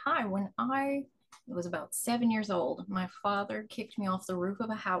it's like, hi, when I was about 7 years old, my father kicked me off the roof of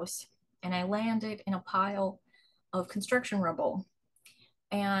a house and I landed in a pile of construction rubble.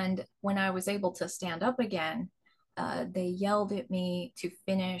 And when I was able to stand up again, they yelled at me to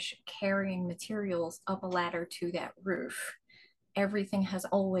finish carrying materials up a ladder to that roof. Everything has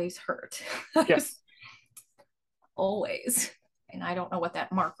always hurt. Yes. Always. And I don't know what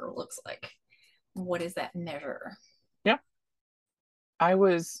that marker looks like. What is that measure? Yeah. I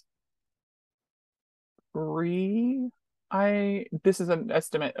was this is an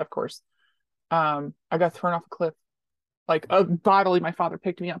estimate, of course. I got thrown off a cliff. Like bodily, my father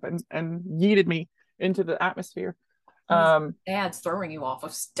picked me up and yeeted me into the atmosphere. Dad's throwing you off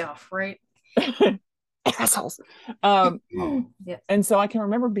of stuff, right? Assholes. Um, Yes. and so I can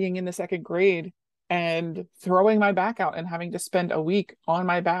remember being in the second grade and throwing my back out and having to spend a week on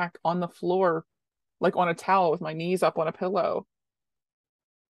my back on the floor, like on a towel with my knees up on a pillow.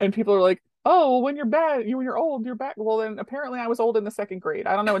 And people are like, "Oh, well, when you're bad, when you're old, you're back." Well, then apparently I was old in the second grade.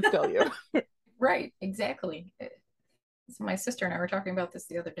 I don't know what to tell you. Right, exactly. So my sister and I were talking about this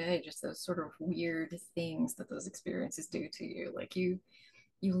the other day, just those sort of weird things that those experiences do to you. Like you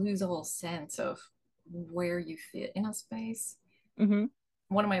lose all sense of where you fit in a space. Hmm.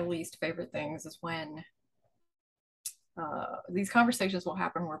 One of my least favorite things is when these conversations will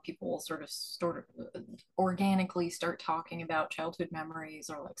happen where people will sort of organically start talking about childhood memories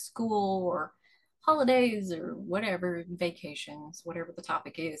or like school or holidays or whatever, vacations, whatever the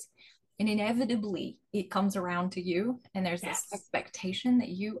topic is. And inevitably it comes around to you, and there's this Yes. expectation that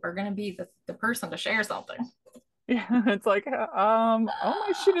you are going to be the person to share something. Yeah. It's like, oh,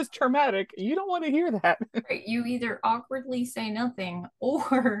 my shit is traumatic. You don't want to hear that. Right? You either awkwardly say nothing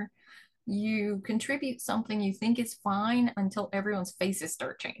or you contribute something you think is fine until everyone's faces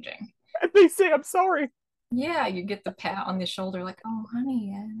start changing. And they say, I'm sorry. Yeah, you get the pat on the shoulder, like, oh,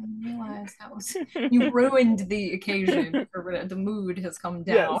 honey, I didn't realize that was, you ruined the occasion, or the mood has come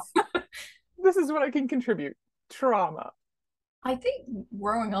down. Yes. This is what I can contribute. Trauma. I think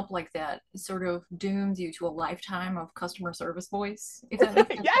growing up like that sort of dooms you to a lifetime of customer service voice, if that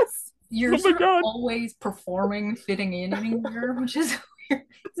makes sense. Yes. You're Oh my sort of God. always performing, fitting in anywhere, which is weird.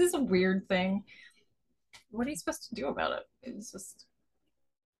 This is a weird thing. What are you supposed to do about it? It's just,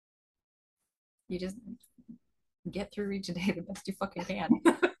 you just get through each day the best you fucking can.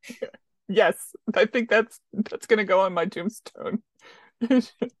 Yes. I think that's gonna go on my tombstone.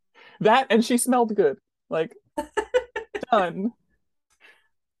 That and she smelled good. Like done.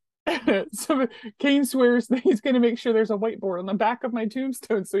 So Kane swears that he's gonna make sure there's a whiteboard on the back of my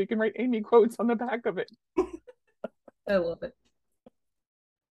tombstone so he can write Amy quotes on the back of it. I love it.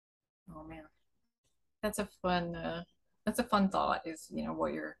 Oh man, that's a fun. That's a fun thought. Is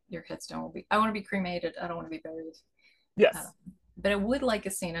what your headstone will be. I want to be cremated. I don't want to be buried. Uh, Yes. but I would like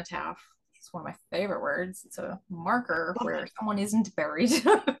a cenotaph. It's one of my favorite words. It's a marker where someone isn't buried.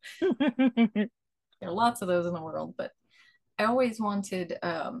 There are lots of those in the world, but I always wanted.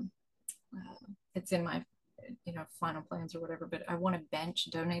 It's in my final plans or whatever. But I want a bench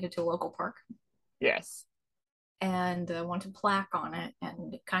donated to a local park, Yes. and I want a plaque on it.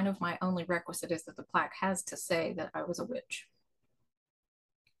 And kind of my only requisite is that the plaque has to say that I was a witch.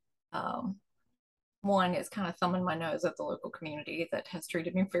 Um, One is kind of thumbing my nose at the local community that has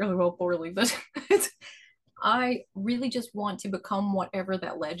treated me fairly well poorly, but I really just want to become whatever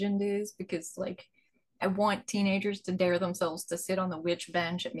that legend is, because like I want teenagers to dare themselves to sit on the witch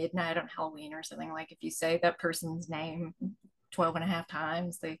bench at midnight on Halloween or something. Like if you say that person's name 12 and a half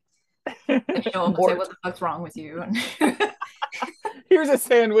times, they show up and say, Mort. what the fuck's wrong with you? And Here's a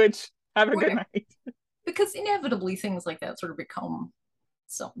sandwich. Have a good whatever. night. Because inevitably things like that sort of become,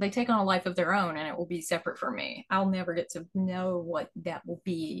 so they take on a life of their own, and it will be separate from me. I'll never get to know what that will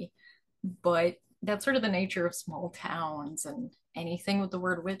be, but that's sort of the nature of small towns, and anything with the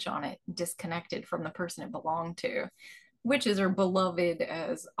word witch on it disconnected from the person it belonged to. Witches are beloved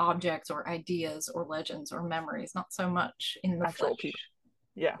as objects or ideas or legends or memories, not so much in the Actual people. flesh.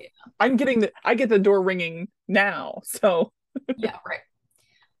 Yeah. Yeah, I get the door ringing now. So yeah, right.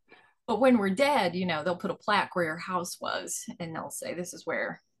 But when we're dead, they'll put a plaque where your house was, and they'll say, this is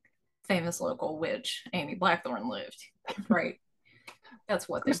where famous local witch Amy Blackthorne lived. Right. That's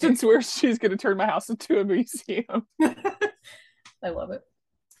what they do. Kristen swears she's gonna turn my house into a museum. I love it.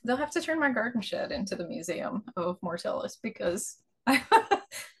 They'll have to turn my garden shed into the museum of Mortellus, because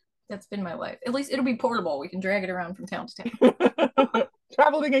that's been my life. At least it'll be portable. We can drag it around from town to town.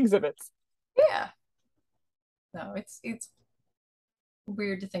 Traveling exhibits. Yeah. No, it's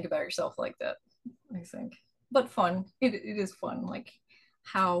weird to think about yourself like that, I think. But fun. It is fun. Like,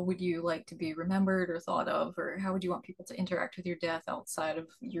 how would you like to be remembered or thought of, or how would you want people to interact with your death outside of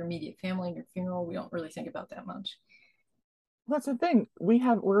your immediate family and your funeral? We don't really think about that much. That's the thing.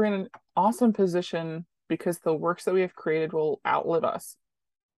 We're in an awesome position because the works that we have created will outlive us.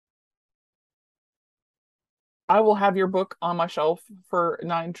 I will have your book on my shelf for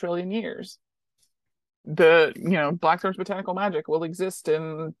 9 trillion years. Blackthorn's Botanical Magic will exist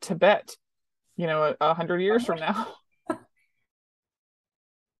in Tibet, 100 years from now.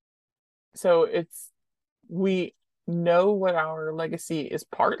 So we know what our legacy is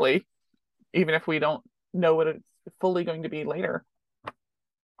partly, even if we don't know what it's fully going to be later. I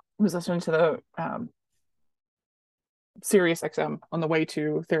was listening to the Sirius XM on the way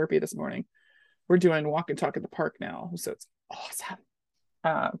to therapy this morning. We're doing walk and talk at the park now, so it's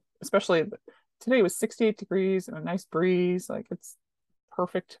awesome. especially today was 68 degrees and a nice breeze. Like it's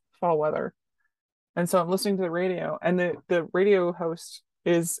perfect fall weather. And so I'm listening to the radio, and the radio host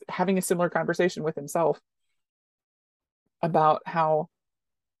is having a similar conversation with himself about how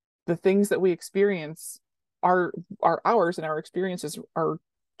the things that we experience are ours, and our experiences are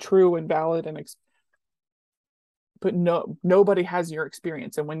true and valid, and but nobody has your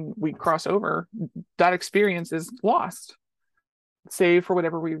experience. And when we cross over, that experience is lost, save for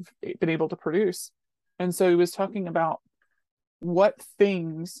whatever we've been able to produce. And so he was talking about what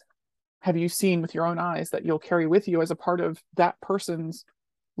things have you seen with your own eyes that you'll carry with you as a part of that person's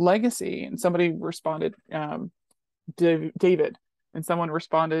legacy. And somebody responded, David, and someone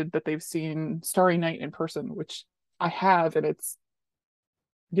responded that they've seen Starry Night in person, which I have, and it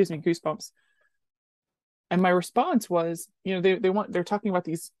gives me goosebumps. And my response was, they're talking about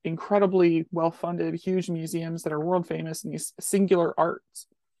these incredibly well-funded, huge museums that are world famous, and these singular arts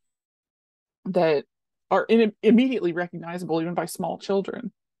that are immediately recognizable even by small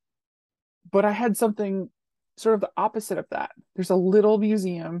children. But I had something sort of the opposite of that. There's a little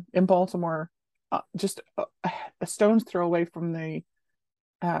museum in Baltimore, just a stone's throw away from the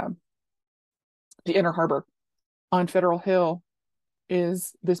Inner Harbor on Federal Hill,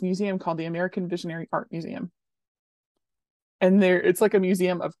 is this museum called the American Visionary Art Museum. And it's like a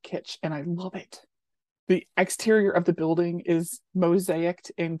museum of kitsch, and I love it. The exterior of the building is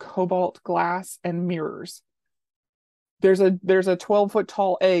mosaicked in cobalt glass and mirrors. There's a 12-foot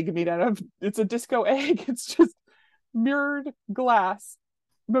tall egg made out of, it's a disco egg. It's just mirrored glass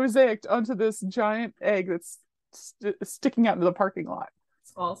mosaicked onto this giant egg that's sticking out into the parking lot.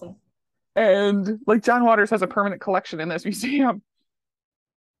 It's awesome. And like John Waters has a permanent collection in this museum.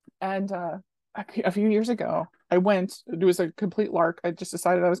 And a few years ago, I went. It was a complete lark. I just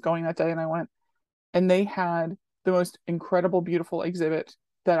decided I was going that day, and I went. And they had the most incredible, beautiful exhibit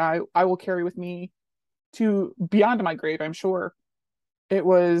that I will carry with me to beyond my grave, I'm sure. It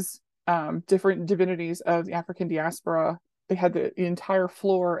was different divinities of the African diaspora. They had the entire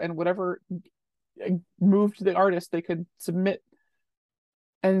floor, and whatever moved the artist, they could submit.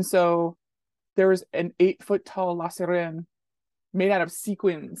 And so there was an 8-foot tall La Sirene made out of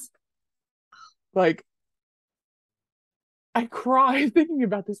sequins. Like, I cried thinking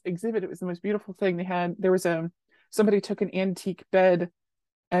about this exhibit. It was the most beautiful thing. There was somebody took an antique bed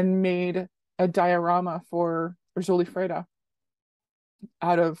and made a diorama for Urzuli Freda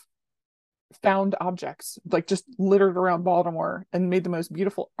out of found objects, like just littered around Baltimore, and made the most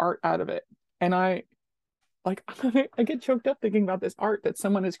beautiful art out of it. And I get choked up thinking about this art that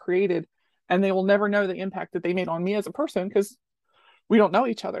someone has created, and they will never know the impact that they made on me as a person because we don't know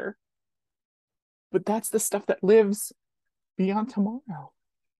each other. But that's the stuff that lives beyond tomorrow.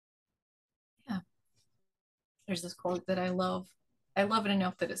 Yeah. There's this quote that I love. I love it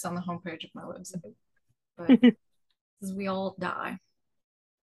enough that it's on the homepage of my website. But as we all die,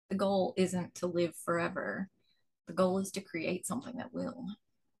 the goal isn't to live forever. The goal is to create something that will.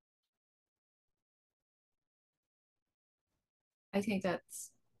 I think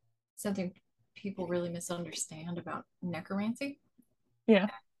that's something people really misunderstand about necromancy. Yeah.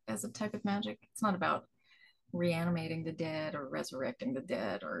 As a type of magic. It's not about reanimating the dead or resurrecting the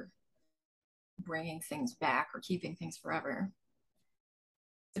dead or bringing things back or keeping things forever.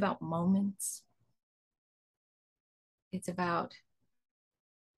 It's about moments. It's about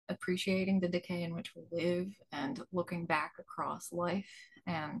appreciating the decay in which we live and looking back across life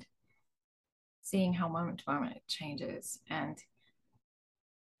and seeing how moment to moment it changes. And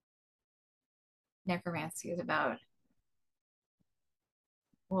necromancy is about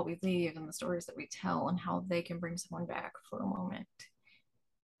what we leave and the stories that we tell and how they can bring someone back for a moment.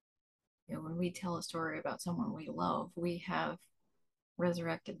 When we tell a story about someone we love, we have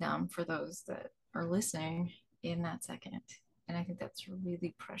resurrected them for those that are listening in that second. And I think that's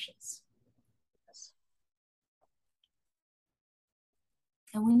really precious. Yes.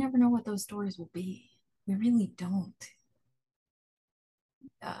 And we never know what those stories will be. We really don't.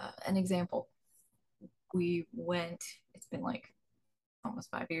 An example, it's been like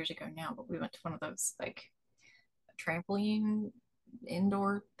almost 5 years ago now, but we went to one of those like trampoline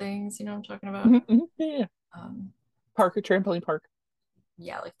indoor things, you know what I'm talking about? Mm-hmm. Yeah. A trampoline park.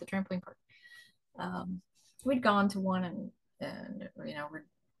 Yeah, like the trampoline park. We'd gone to one and we're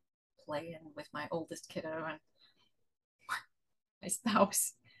playing with my oldest kiddo and my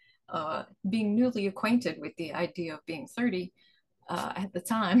spouse, being newly acquainted with the idea of being 30 at the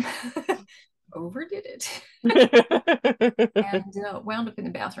time, overdid it and wound up in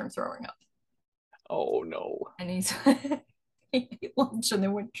the bathroom throwing up. Oh no. And he ate lunch and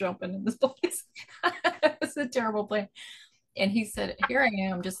then went jumping in this place. It was a terrible thing. And he said, here I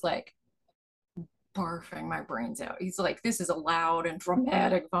am, just like barfing my brains out. He's like, this is a loud and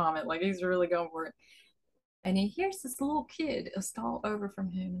dramatic vomit. Like he's really going for it. And he hears this little kid a stall over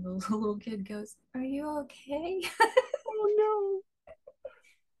from him. And the little kid goes, are you okay? Oh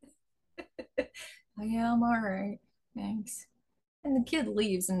Oh, yeah, I'm all right. Thanks. And the kid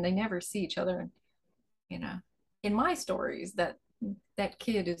leaves and they never see each other. And, you know, in my stories, that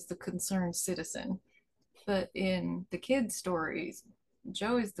kid is the concerned citizen. But in the kid's stories,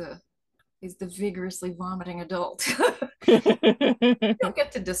 Joe is the vigorously vomiting adult. We no. don't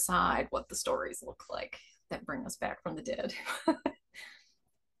get to decide what the stories look like that bring us back from the dead.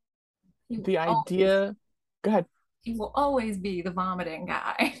 he will The always idea. Go ahead. he will always be the vomiting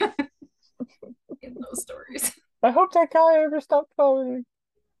guy in those stories. I hope that guy ever stopped vomiting.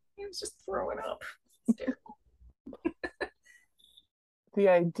 He was just throwing up. It's terrible. The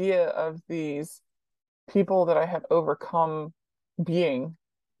idea of these people that I have overcome being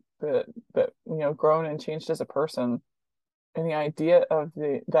that grown and changed as a person, and the idea of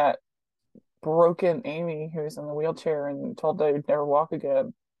the that broken Amy who's in the wheelchair and told that would never walk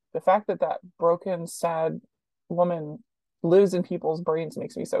again. The fact that that broken, sad woman lives in people's brains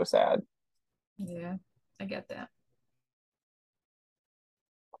makes me so sad. Yeah, I get that.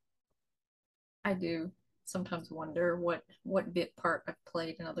 I do sometimes wonder what bit part I've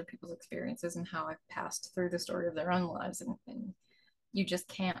played in other people's experiences and how I've passed through the story of their own lives, and you just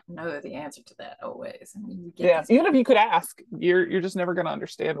can't know the answer to that always. I mean, you get Yeah, these, even if you could ask, you're just never going to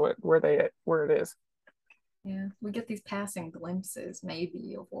understand where it is. yeah, we get these passing glimpses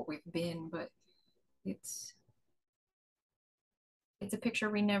maybe of what we've been, but it's it's a picture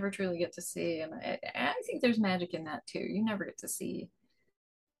we never truly get to see, and I think there's magic in that too. You never get to see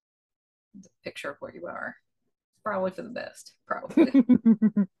the picture of what you are. Probably for the best. Probably.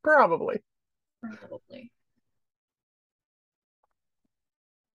 Probably. Probably.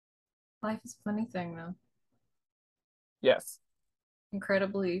 Life is a funny thing though. Yes.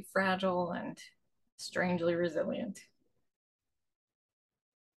 Incredibly fragile and strangely resilient.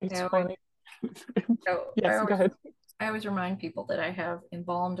 I It's always, funny. oh, Yes, go ahead. I always remind people that I have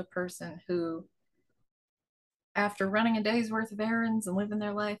embalmed a person who, after running a day's worth of errands and living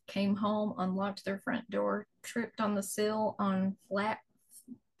their life, came home, unlocked their front door, tripped on the sill on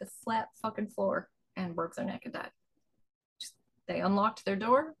the flat fucking floor, and broke their neck and died. Just, they unlocked their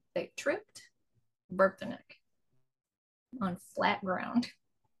door, they tripped, broke their neck on flat ground.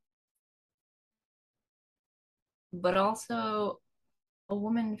 But also, a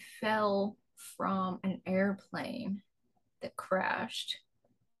woman fell from an airplane that crashed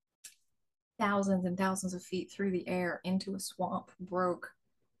thousands and thousands of feet through the air into a swamp, broke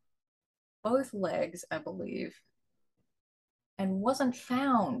both legs, I believe, and wasn't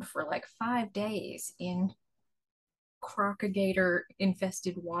found for like 5 days in crocodile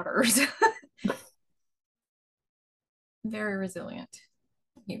infested waters. Very resilient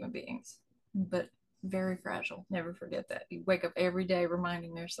human beings, but very fragile. Never forget that. You wake up every day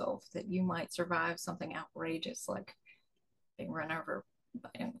reminding yourself that you might survive something outrageous like being run over by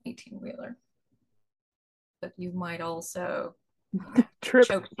an 18-wheeler. But you might also Trip.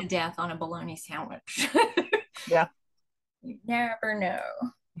 choke to death on a bologna sandwich. Yeah. You never know.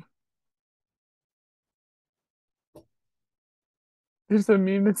 There's a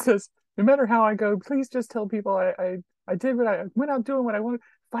meme that says, "No matter how I go, please just tell people I did what I went out doing what I wanted,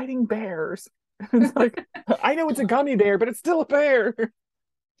 fighting bears." It's like I know it's a gummy bear, but it's still a bear.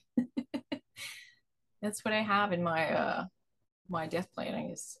 That's what I have in my death planning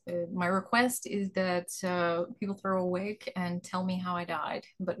is my request is that people throw a wake and tell me how I died,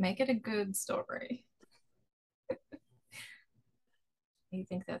 but make it a good story. I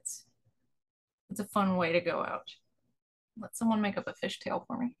think it's a fun way to go out. Let someone make up a fishtail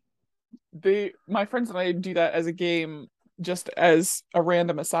for me. My friends and I do that as a game, just as a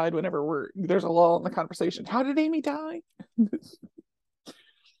random aside whenever there's a lull in the conversation. How did Amy die?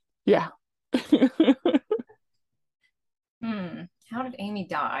 Yeah. How did Amy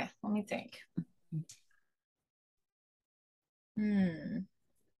die? Let me think. Hmm.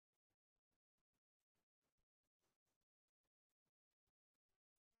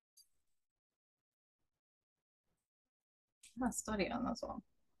 I'm not study on this one.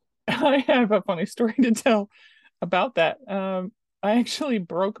 I have a funny story to tell about that. I actually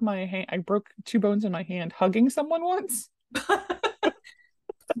broke my hand. I broke two bones in my hand hugging someone once. A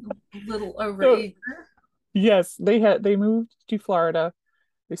little So overeager. yes, they moved to Florida.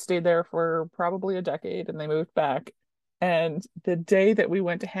 They stayed there for probably a decade and they moved back. And the day that we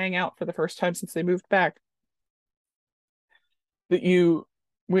went to hang out for the first time since they moved back, that you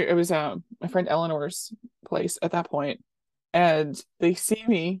it was my friend Eleanor's place at that point. and they see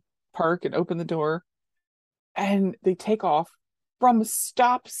me park and open the door, and they take off from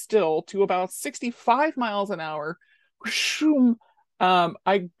stop still to about 65 miles an hour. Shoom.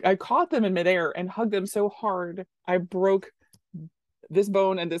 I caught them in midair and hugged them so hard I broke this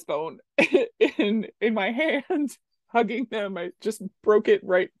bone and this bone in my hand. Hugging them, I just broke it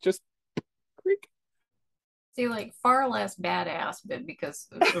right, just creak. See, like far less badass, but because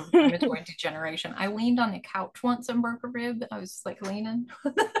of rheumatoid degeneration, I leaned on the couch once and broke a rib. I was like leaning.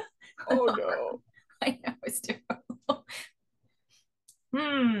 Oh no. I know it's terrible.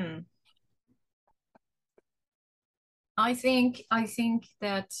 Hmm. I think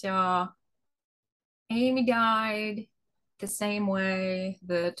that Amy died the same way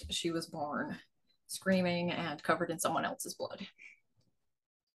that she was born, screaming and covered in someone else's blood.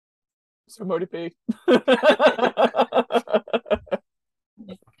 So motivate. I'm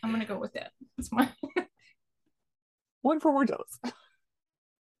gonna go with that. That's my One for Mortellus.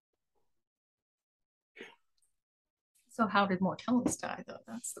 So how did Mortellus die though?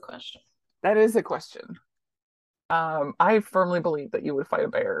 That's the question. That is a question. I firmly believe that you would fight a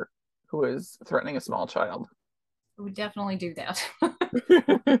bear who is threatening a small child. I would definitely do that.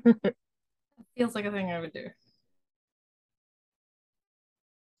 Feels like a thing I would do.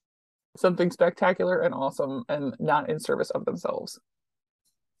 Something spectacular and awesome and not in service of themselves.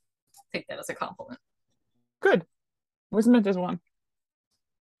 Take that as a compliment. Good. Wisdom is one.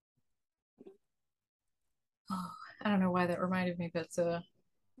 Oh, I don't know why that reminded me, but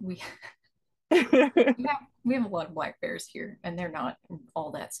we Yeah. we have a lot of black bears here, and they're not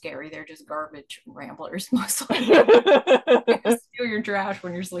all that scary. They're just garbage ramblers mostly. Steal your trash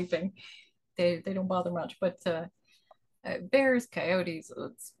when you're sleeping. They don't bother much, but bears, coyotes,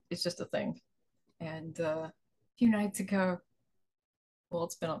 it's just a thing. And a few nights ago, well,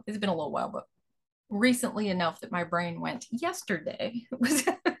 it's been a little while, but recently enough that my brain went yesterday.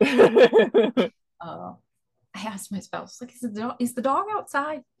 uh, I asked my spouse, like, is the dog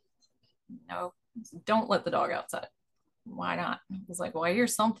outside? No, don't let the dog outside. Why not? I was like, well, I hear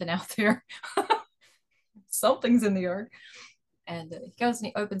something out there. Something's in the yard. And he goes and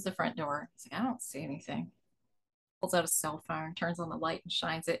he opens the front door. He's like, I don't see anything. Pulls out a cell phone, turns on the light and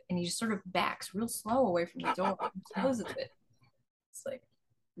shines it, and he just sort of backs real slow away from the door and closes it. It's like,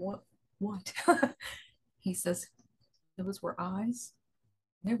 what? What? He says, those were eyes.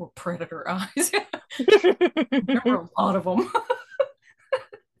 They were predator eyes. There were a lot of them.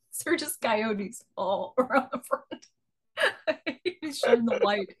 They're just coyotes all around the front. He shined the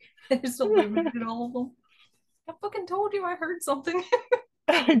light and just illuminated all of them. I fucking told you I heard something.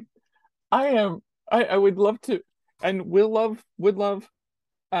 I, I am I would love to and would love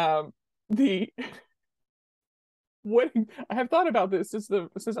the what I have thought about this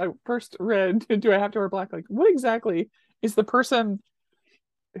since I first read Do I Have to Wear Black? Like, what exactly is the person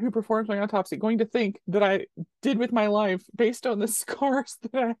who performs my autopsy going to think that I did with my life based on the scars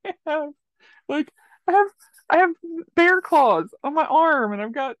that I have? Like, I have I have bear claws on my arm and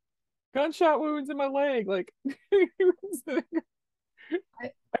I've got gunshot wounds in my leg. Like, I,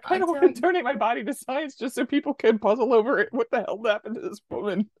 I I kind of want tell to you, donate my body to science just so people can puzzle over it. What the hell happened to this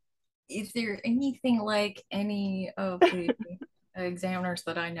woman? if they're anything like any of the examiners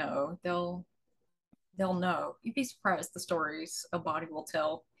that I know, they'll know. You'd be surprised the stories a body will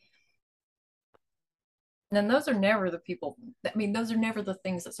tell. And those are never the people. I mean, those are never the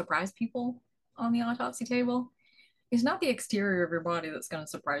things that surprise people on the autopsy table. It's not the exterior of your body that's going to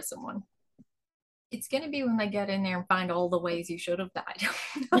surprise someone. It's going to be when they get in there and find all the ways you should have died.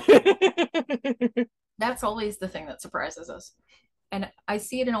 That's always the thing that surprises us. And I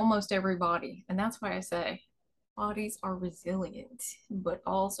see it in almost every body. And that's why I say bodies are resilient, but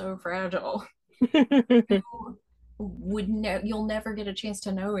also fragile. You you'll never get a chance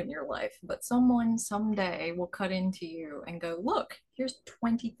to know in your life, but someone someday will cut into you and go, look, here's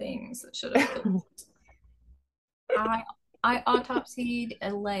 20 things that should have killed. I I autopsied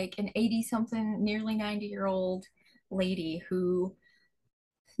like an 80 something, nearly 90-year-old lady who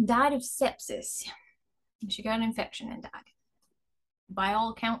died of sepsis. She got an infection and died. By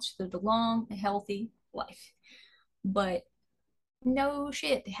all accounts, she lived a long, healthy life. But no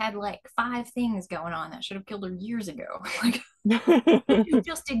shit, had like 5 things going on that should have killed her years ago. Like, you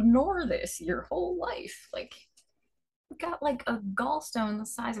just ignore this your whole life. Like, you got like a gallstone the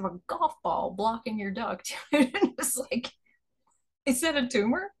size of a golf ball blocking your duct. It's like, is that a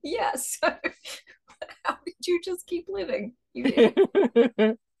tumor? Yes. How did you just keep living? You did.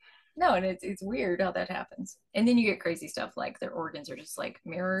 No, and it's weird how that happens. And then you get crazy stuff like their organs are just like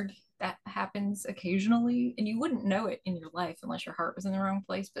mirrored. That happens occasionally, and you wouldn't know it in your life unless your heart was in the wrong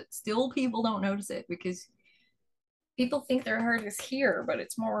place. But still, people don't notice it because People think their heart is here, but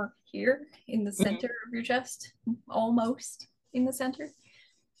it's more here in the Mhm. center of your chest, almost in the center.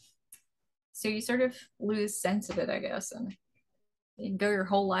 So you sort of lose sense of it, I guess, and you go your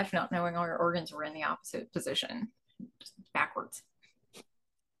whole life not knowing all your organs were in the opposite position, just backwards.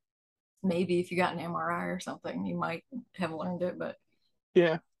 Maybe if you got an MRI or something, you might have learned it, but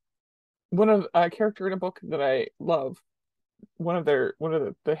Yeah. One of a character in a book that I love, one of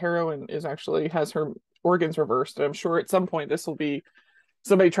the heroine is actually has her organs reversed. And I'm sure at some point this will be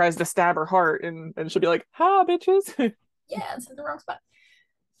somebody tries to stab her heart and she'll be like, "Ha, bitches." yeah, it's in the wrong spot.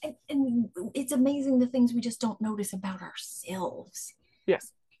 And it's amazing the things we just don't notice about ourselves.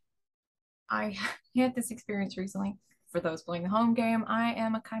 Yes. I had this experience recently. For those playing the home game, I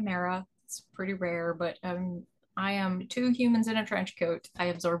am a chimera. It's pretty rare, but I am two humans in a trench coat. I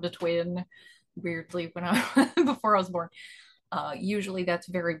absorbed a twin weirdly when I before I was born. Usually that's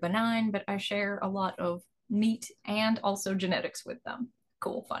very benign, but I share a lot of meat and also genetics with them.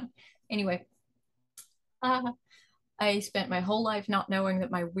 Cool, fun. Anyway, uh, I spent my whole life not knowing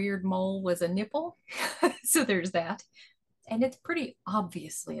that my weird mole was a nipple. So there's that. And it's pretty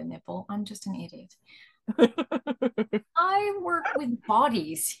obviously a nipple. I'm just an idiot. I work with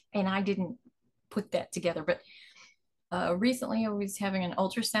bodies and I didn't put that together. But recently I was having an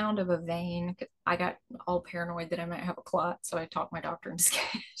ultrasound of a vein. I got all paranoid that I might have a clot. So I talked my doctor into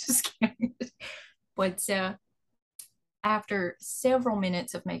scanning it. But after several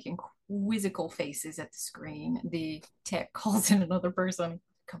minutes of making quizzical faces at the screen, the tech calls in another person,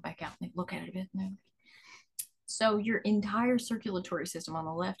 come back out and they look at it a bit. And so your entire circulatory system on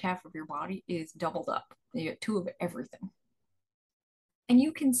the left half of your body is doubled up. You get two of everything. And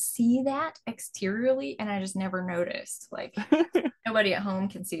you can see that exteriorly, and I just never noticed. Like nobody at home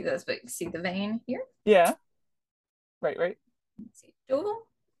can see this, but see the vein here? Yeah. Right, right. See two of them?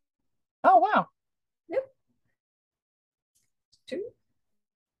 Oh, wow. Yep, two.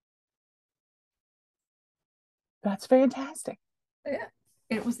 That's fantastic. Yeah.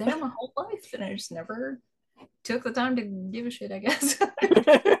 It was there my whole life, and I just never took the time to give a shit, I guess.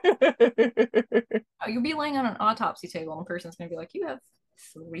 You'll be laying on an autopsy table, and the person's gonna be like, "You have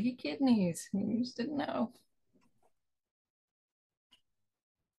three kidneys. You just didn't know."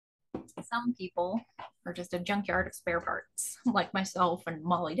 Some people are just a junkyard of spare parts, like myself and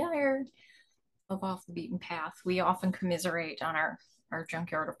Molly Dyer of Off the Beaten Path. We often commiserate on our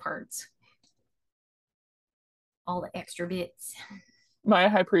junkyard of parts, all the extra bits. My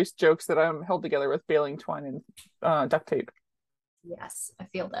high priest jokes that I'm held together with baling twine and duct tape. Yes, I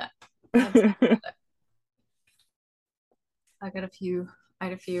feel that. Absolutely. I got a few. I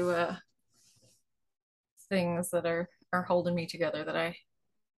had a few things that are holding me together that I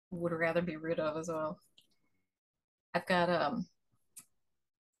would rather be rid of as well. I've got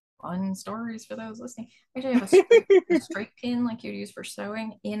fun stories for those listening. I actually have a straight pin like you'd use for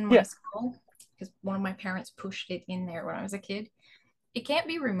sewing in my Yeah. skull because one of my parents pushed it in there when I was a kid. It can't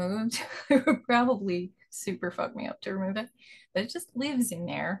be removed. It would probably super fuck me up to remove it, but it just lives in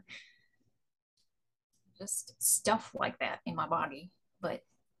there. Just stuff like that in my body. But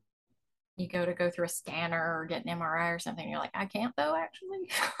you go through a scanner or get an MRI or something, you're like, I can't though, actually.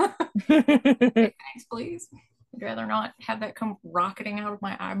 Hey, thanks, please. I'd rather not have that come rocketing out of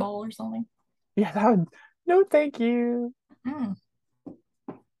my eyeball or something. Yeah, that would, no, thank you. Mm,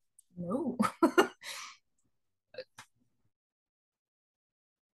 no.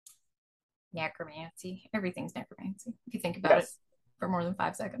 Necromancy. Everything's necromancy. If you think about it Yes. for more than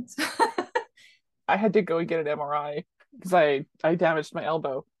 5 seconds. I had to go and get an MRI because I damaged my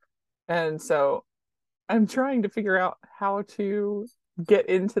elbow. And so I'm trying to figure out how to get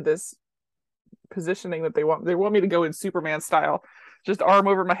into this positioning that they want. They want me to go in Superman style, just arm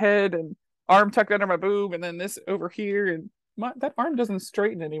over my head and arm tucked under my boob, and then this over here, and that arm doesn't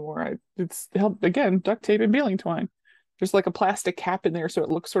straighten anymore. It's held again, duct tape and baling twine. There's like a plastic cap in there, so it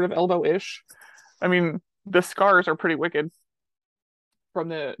looks sort of elbow-ish. I mean, the scars are pretty wicked from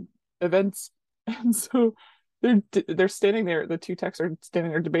the events, and so they're standing there. The two techs are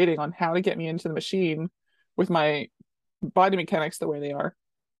standing there debating on how to get me into the machine with my body mechanics the way they are.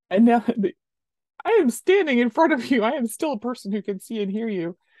 And now I am standing in front of you. I am still a person who can see and hear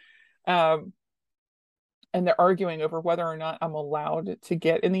you. Um, and they're arguing over whether or not I'm allowed to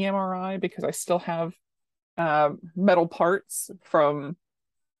get in the MRI because I still have metal parts from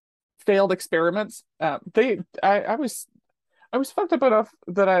failed experiments. I was fucked up enough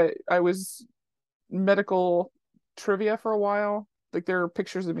that I was medical trivia for a while. Like there are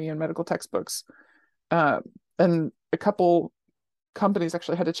pictures of me in medical textbooks, uh, and a couple companies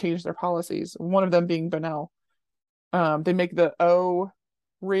actually had to change their policies. One of them being Bonnell. They make the O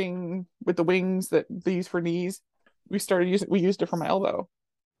ring with the wings that they use for knees. we used it for my elbow.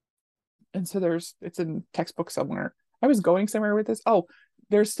 And so it's in textbook somewhere. I was going somewhere with this. Oh,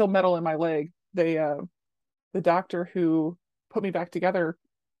 there's still metal in my leg. The doctor who put me back together,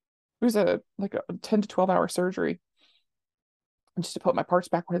 it was a like a 10 to 12 hour surgery just to put my parts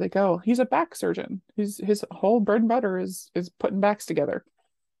back where they go. He's a back surgeon. His whole bread and butter is putting backs together.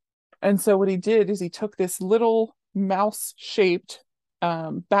 And so what he did is he took this little mouse shaped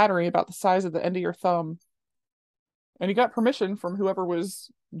battery about the size of the end of your thumb, and he got permission from whoever was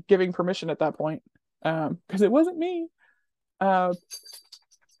giving permission at that point, because it wasn't me. Uh,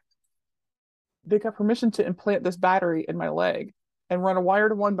 they got permission to implant this battery in my leg and run a wire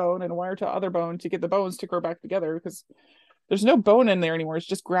to one bone and a wire to the other bone to get the bones to grow back together, because there's no bone in there anymore. It's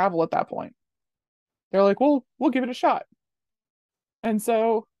just gravel at that point. They're like, well, we'll give it a shot. And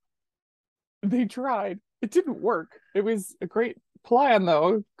so they tried. It didn't work. It was a great plan,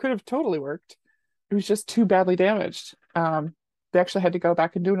 though. It could have totally worked. It was just too badly damaged. They actually had to go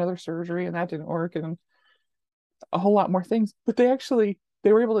back and do another surgery, and that didn't work, and a whole lot more things. But they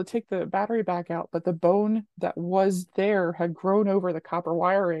were able to take the battery back out, but the bone that was there had grown over the copper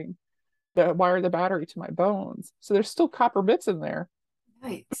wiring that wired the battery to my bones. So there's still copper bits in there.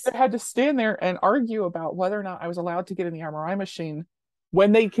 Yikes. I had to stand there and argue about whether or not I was allowed to get in the MRI machine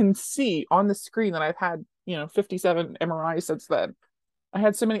when they can see on the screen that I've had, 57 MRIs since then. I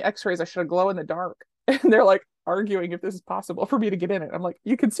had so many x-rays I should have glow in the dark. And they're like arguing if this is possible for me to get in it. I'm like,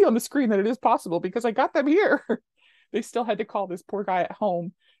 you can see on the screen that it is possible because I got them here. They still had to call this poor guy at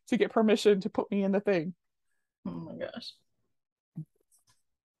home to get permission to put me in the thing. Oh my gosh.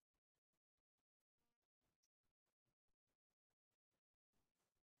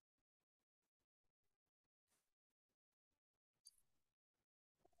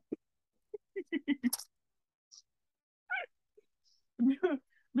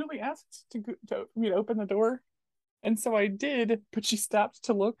 Millie asked to me to open the door, and so I did, but she stopped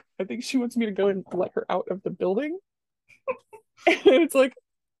to look. I think she wants me to go and let her out of the building. And it's like,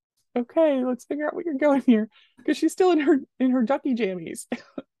 okay, let's figure out what you're going here, because she's still in her ducky jammies.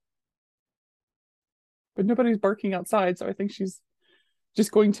 But nobody's barking outside, so I think she's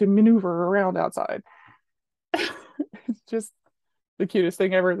just going to maneuver around outside. It's just the cutest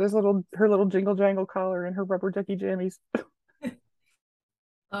thing ever. Her little jingle jangle collar and her rubber ducky jammies.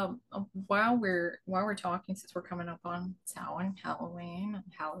 While we're talking, since we're coming up on Samhain, Halloween, and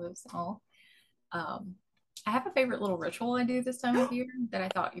Hallows and all, I have a favorite little ritual I do this time of year that I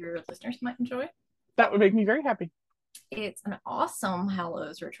thought your listeners might enjoy. That would make me very happy. It's an awesome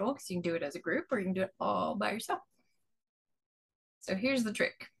Hallows ritual because you can do it as a group or you can do it all by yourself. So here's the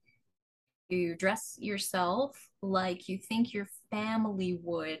trick. You dress yourself like you think your family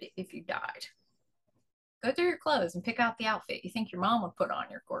would if you died. Go through your clothes and pick out the outfit you think your mom would put on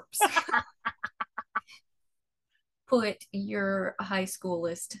your corpse. Put your high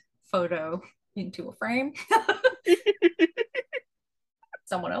schoolist photo into a frame.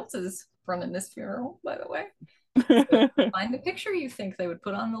 Someone else is running this funeral, by the way. Find the picture you think they would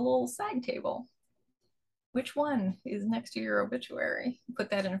put on the little side table. Which one is next to your obituary?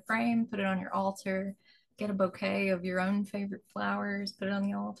 Put that in a frame, put it on your altar, get a bouquet of your own favorite flowers, put it on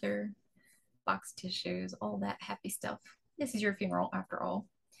the altar, box tissues, all that happy stuff. This is your funeral after all.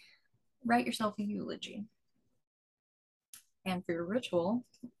 Write yourself a eulogy. And for your ritual,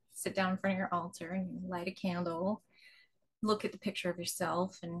 sit down in front of your altar and light a candle, look at the picture of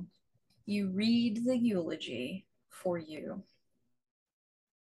yourself, and you read the eulogy for you.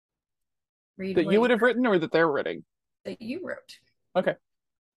 Read That you would have written or that they're writing? That you wrote. Okay.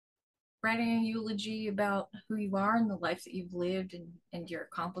 Writing a eulogy about who you are and the life that you've lived and your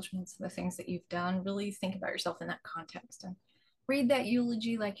accomplishments and the things that you've done. Really think about yourself in that context and read that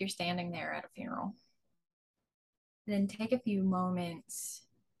eulogy like you're standing there at a funeral. Then take a few moments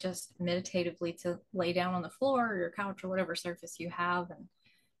just meditatively to lay down on the floor or your couch or whatever surface you have and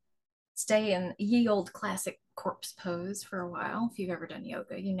stay in ye old classic corpse pose for a while. If you've ever done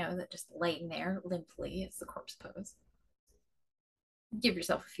yoga, you know that just laying there limply is the corpse pose. Give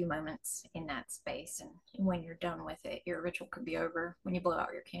yourself a few moments in that space, and when you're done with it, your ritual could be over when you blow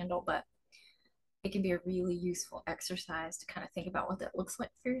out your candle, but it can be a really useful exercise to kind of think about what that looks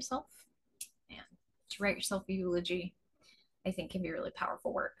like for yourself. And to write yourself a eulogy, I think can be really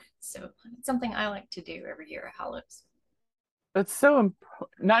powerful work. So it's something I like to do every year at Hallows. It's so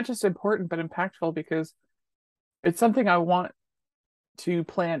not just important, but impactful, because it's something I want to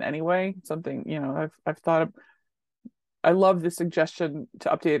plan anyway. Something, I've thought of. I love the suggestion to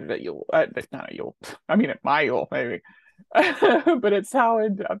update it at Yule. Not at Yule. I mean, at my Yule, maybe. But it's how to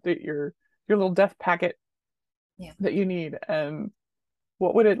update your little death packet that you need. And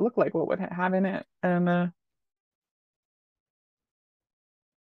what would it look like? What would it have in it? And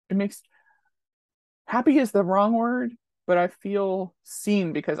it makes happy is the wrong word, but I feel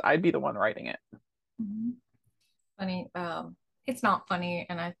seen because I'd be the one writing it. Mhm. Funny. It's not funny,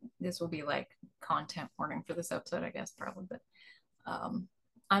 and this will be like content warning for this episode, I guess, probably. But um,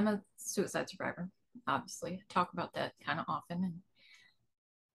 I'm a suicide survivor. Obviously, I talk about that kind of often, and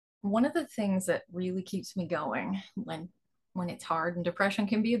one of the things that really keeps me going when it's hard, and depression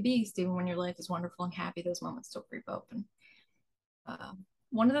can be a beast, even when your life is wonderful and happy, those moments still creep up. And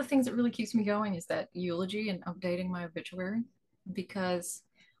one of the things that really keeps me going is that eulogy and updating my obituary, because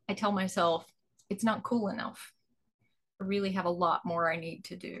I tell myself it's not cool enough. I really have a lot more I need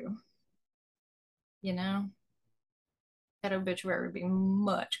to do. You know, that obituary would be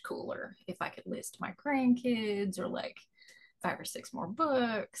much cooler if I could list my grandkids or like 5 or 6 more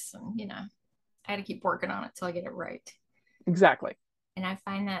books. And, I had to keep working on it till I get it right. Exactly. And I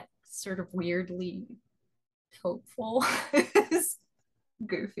find that sort of weirdly hopeful.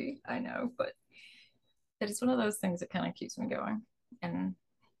 Goofy, I know, but it's one of those things that kind of keeps me going. And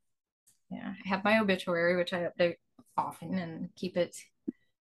yeah, I have my obituary, which I update often and keep it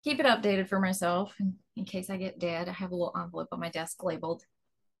updated for myself in case I get dead. I have a little envelope on my desk labeled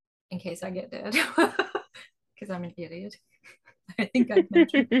in case I get dead because I'm an idiot. I think I've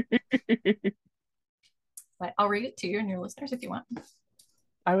mentioned, but I'll read it to you and your listeners if you want.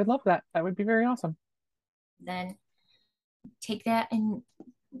 I would love that. That would be very awesome. Then take that and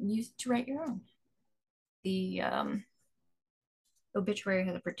use it to write your own. The obituary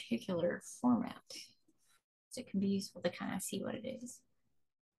has a particular format, so it can be useful to kind of see what it is.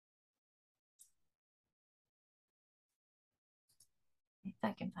 If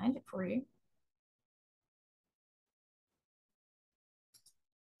I can find it for you.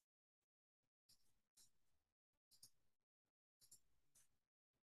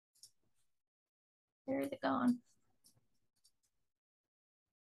 Where is it gone?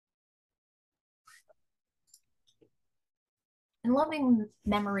 In loving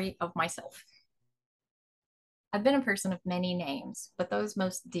memory of myself. I've been a person of many names, but those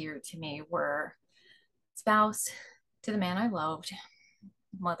most dear to me were spouse to the man I loved,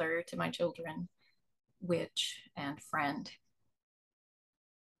 mother to my children, witch, and friend.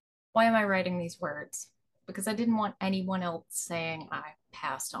 Why am I writing these words? Because I didn't want anyone else saying I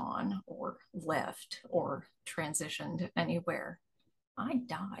passed on or left or transitioned anywhere. I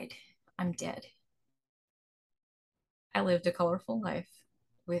died. I'm dead. I lived a colorful life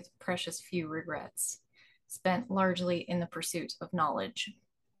with precious few regrets, spent largely in the pursuit of knowledge.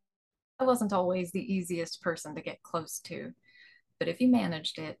 I wasn't always the easiest person to get close to, but if you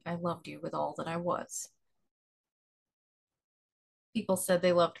managed it, I loved you with all that I was. People said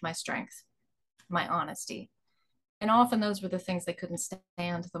they loved my strength, my honesty, and often those were the things they couldn't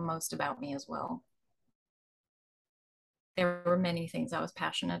stand the most about me as well. There were many things I was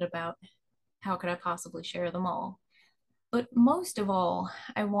passionate about. How could I possibly share them all? But most of all,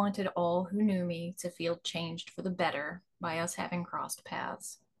 I wanted all who knew me to feel changed for the better by us having crossed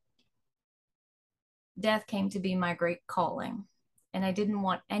paths. Death came to be my great calling, and I didn't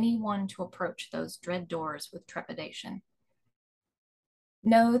want anyone to approach those dread doors with trepidation.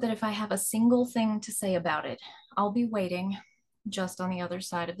 Know that if I have a single thing to say about it, I'll be waiting just on the other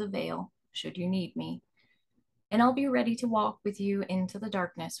side of the veil, should you need me, and I'll be ready to walk with you into the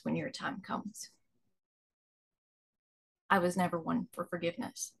darkness when your time comes. I was never one for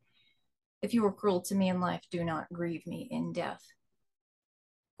forgiveness. If you were cruel to me in life, do not grieve me in death.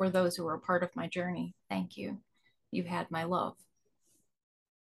 For those who were a part of my journey, thank you. You had my love.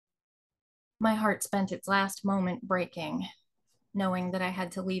 My heart spent its last moment breaking, knowing that I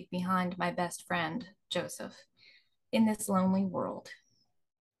had to leave behind my best friend, Joseph, in this lonely world.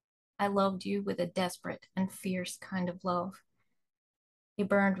 I loved you with a desperate and fierce kind of love. It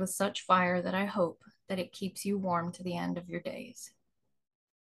burned with such fire that I hope that it keeps you warm to the end of your days.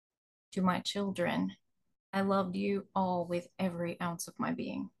 To my children, I loved you all with every ounce of my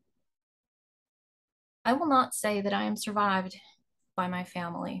being. I will not say that I am survived by my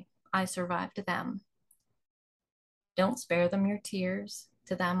family. I survived them. Don't spare them your tears.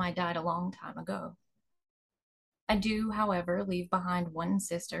 To them, I died a long time ago. I do, however, leave behind one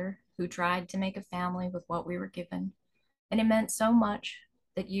sister who tried to make a family with what we were given, and it meant so much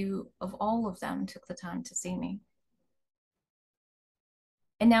that you, of all of them, took the time to see me.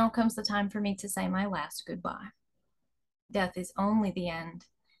 And now comes the time for me to say my last goodbye. Death is only the end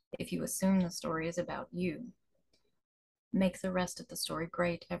if you assume the story is about you. Make the rest of the story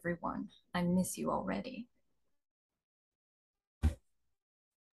great, everyone. I miss you already. I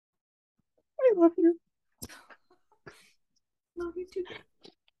love you. Love you too.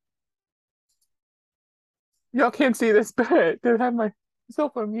 Y'all can't see this, but I have my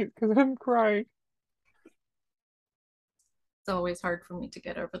myself on mute because I'm crying. It's always hard for me to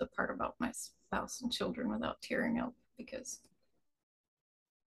get over the part about my spouse and children without tearing up because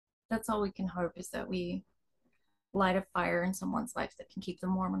that's all we can hope is that we light a fire in someone's life that can keep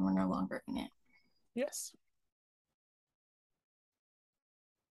them warm when we're no longer in it. Yes.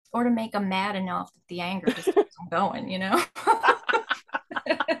 Or to make them mad enough that the anger just keeps them going, you know?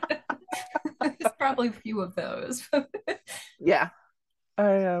 There's probably a few of those. Yeah.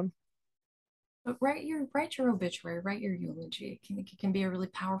 I But write your obituary, write your eulogy. It can be a really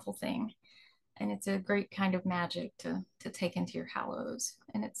powerful thing. And it's a great kind of magic to take into your hallows.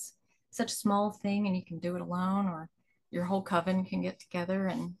 And it's such a small thing, and you can do it alone, or your whole coven can get together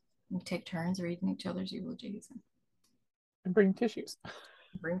and you take turns reading each other's eulogies and bring tissues.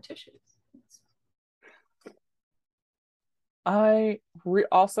 bring tissues.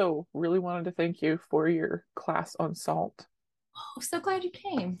 Also really wanted to thank you for your class on salt Oh, so glad you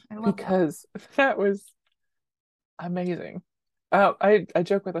came. I love that. because that was amazing. I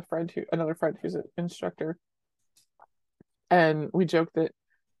joke with another friend who's an instructor, and we joke that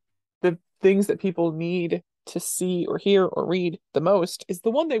the things that people need to see or hear or read the most is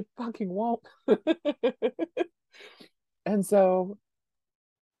the one they fucking won't. And so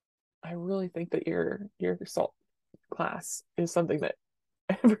I really think that your salt class is something that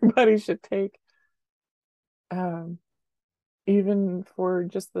everybody should take. Um, Even for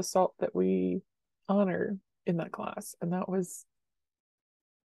just the salt that we honor in that class. And that was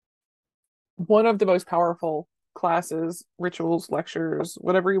one of the most powerful classes, rituals, lectures,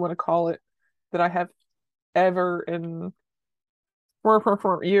 whatever you want to call it, that I have ever in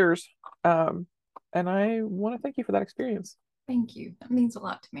for years. And I want to thank you for that experience. Thank you. That means a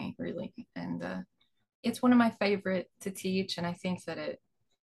lot to me, really. And it's one of my favorite to teach. And I think that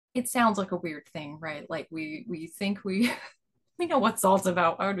it sounds like a weird thing, right? Like we think we know what salt's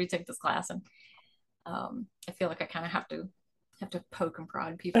about. Why would we take this class? And I feel like I kind of have to poke and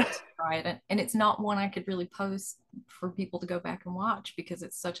prod people to try it. And it's not one I could really post for people to go back and watch because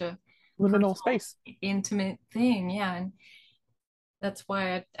it's such a Liminal personal, space. intimate thing. Yeah. And that's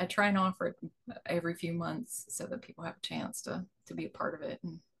why I try and offer it every few months so that people have a chance to be a part of it.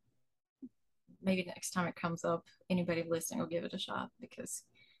 And maybe next time it comes up, anybody listening will give it a shot because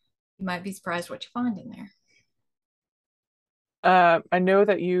you might be surprised what you find in there. I know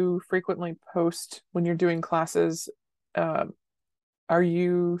that you frequently post when you're doing classes. Um, are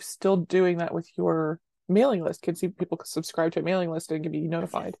you still doing that with your mailing list? Can see people subscribe to a mailing list and be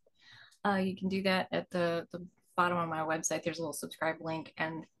notified. You can do that at the bottom of my website. There's a little subscribe link,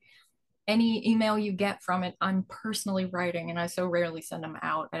 and any email you get from it, I'm personally writing, and I so rarely send them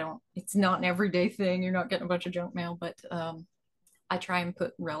out. I don't. It's not an everyday thing. You're not getting a bunch of junk mail, but I try and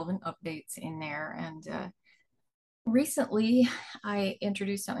put relevant updates in there. And recently, I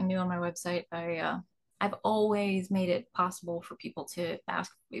introduced something new on my website. I've always made it possible for people to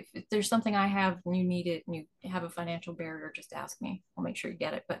ask if there's something I have and you need it and you have a financial barrier, just ask me. I'll make sure you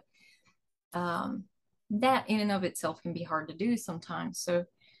get it. But um, that in and of itself can be hard to do sometimes. So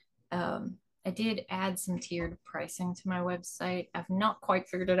I did add some tiered pricing to my website. I've not quite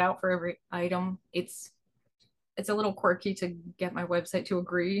figured it out for every item. It's a little quirky to get my website to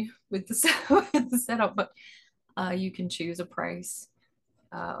agree with with the setup, but you can choose a price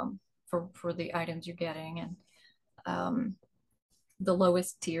for the items you're getting, and um, the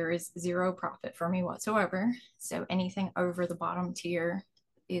lowest tier is zero profit for me whatsoever. So anything over the bottom tier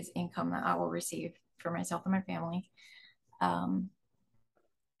is income that I will receive for myself and my family. Um,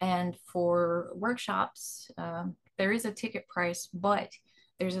 and for workshops, there is a ticket price, but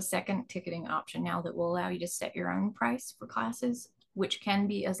there's a second ticketing option now that will allow you to set your own price for classes, which can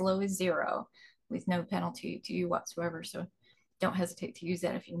be as low as zero with no penalty to you whatsoever. So don't hesitate to use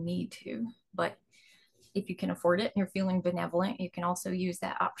that if you need to. But if you can afford it and you're feeling benevolent, you can also use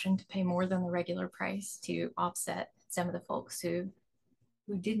that option to pay more than the regular price to offset some of the folks who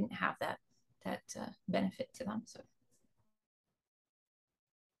didn't have that benefit to them. So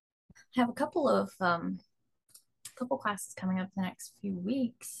I have a couple classes coming up the next few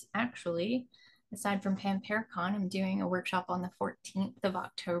weeks. Actually, aside from PanParaCon, I'm doing a workshop on the 14th of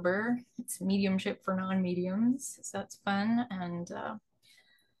October. It's mediumship for non-mediums, so that's fun. And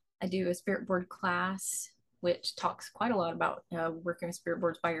I do a spirit board class, which talks quite a lot about working with spirit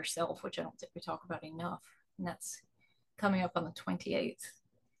boards by yourself, which I don't think we talk about enough. And that's coming up on the 28th.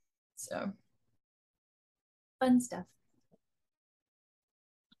 So fun stuff.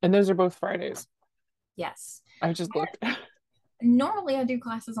 And those are both Fridays. Yes. I just looked. Normally I do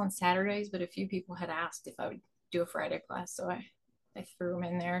classes on Saturdays, but a few people had asked if I would do a Friday class, so I threw them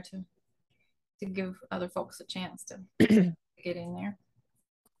in there to give other folks a chance to get in there.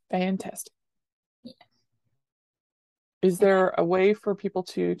 Fantastic. Yeah. Is And there a way for people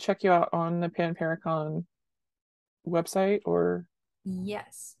to check you out on the Pan Paracon website or?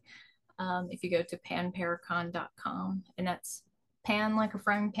 yes, if you go to panparacon.com, and that's pan like a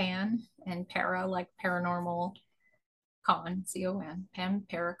frying pan, and para like paranormal con, C-O-N,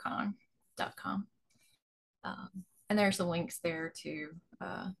 panparacon.com. And there's some links there to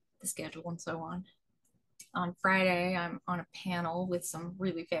the schedule and so on. On Friday, I'm on a panel with some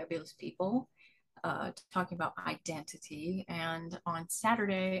really fabulous people talking about identity. And on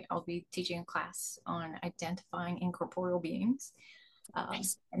Saturday, I'll be teaching a class on identifying incorporeal beings.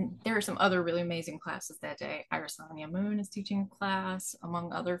 Nice. And there are some other really amazing classes that day. Iris Anya Moon is teaching a class,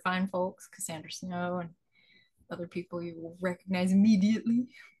 among other fine folks, Cassandra Snow, and other people you will recognize immediately.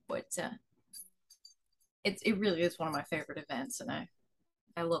 But it really is one of my favorite events, and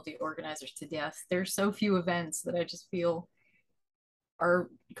I love the organizers to death. There's so few events that I just feel are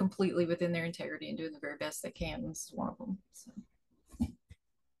completely within their integrity and doing the very best they can. This is one of them. So.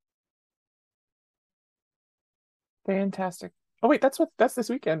 Fantastic. Oh wait, that's this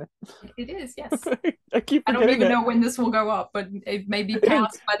weekend. It is, yes. I keep I don't forgetting even that. know when this will go up, but it may be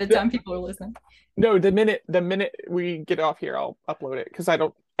past by the time people are listening. No, the minute we get off here, I'll upload it because I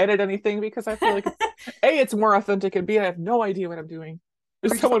don't edit anything because I feel like A, it's more authentic, and B, I have no idea what I'm doing.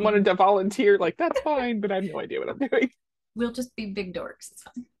 If someone wanted to volunteer, like that's fine, but I have no idea what I'm doing. We'll just be big dorks. It's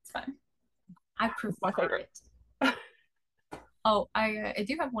fine. It's fine. I prefer My favorite. it. Oh, I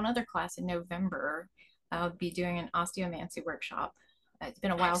do have one other class in November. I'll be doing an osteomancy workshop. It's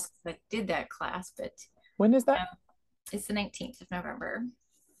been a while since I did that class, but When is that? it's the 19th of November.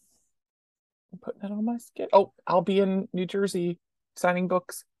 I'm putting that on my schedule. Oh, I'll be in New Jersey signing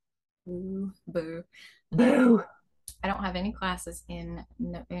books. Ooh, boo. Boo. I don't have any classes in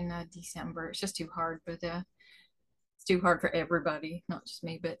December. It's just too hard, but it's too hard for everybody, not just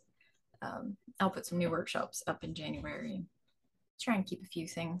me. But I'll put some new workshops up in January and try and keep a few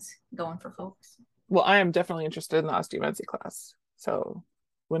things going for folks. Well, I am definitely interested in the osteomancy class. So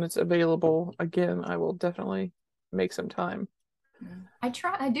when it's available again, I will definitely make some time. I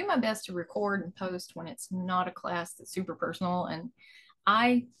do my best to record and post when it's not a class that's super personal. And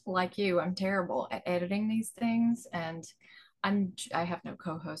I, like you, I'm terrible at editing these things. And I have no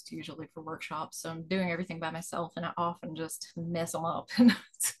co-host usually for workshops. So I'm doing everything by myself, and I often just mess them up. And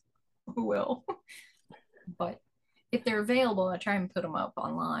who will? But if they're available, I try and put them up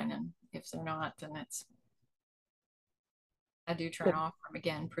online. And if they're not, then I do try and offer them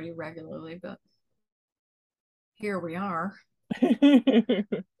again pretty regularly. But here we are.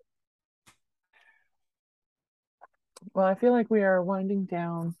 Well, I feel like we are winding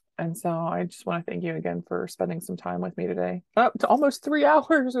down. And so I just want to thank you again for spending some time with me today. Up to almost 3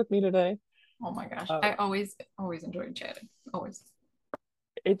 hours with me today. Oh my gosh. I always enjoyed chatting. Always.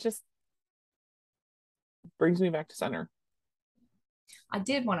 It just brings me back to center. I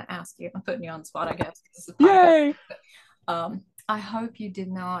did want to ask you, I'm putting you on the spot, I guess. This is Yay! I hope you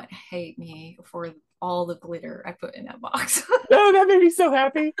did not hate me for all the glitter I put in that box. Oh, that made me so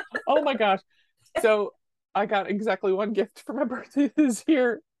happy. Oh my gosh. So I got exactly one gift for my birthday this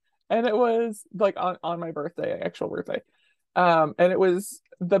year. And it was like on my birthday, actual birthday. And it was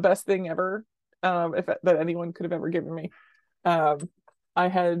the best thing ever, if that anyone could have ever given me. I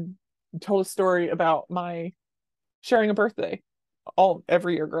had told a story about my sharing a birthday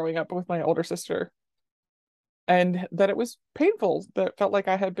every year growing up with my older sister, and that it was painful. That it felt like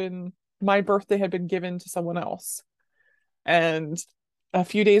my birthday had been given to someone else. And a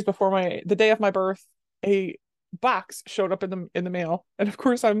few days before the day of my birth, a box showed up in the mail, and of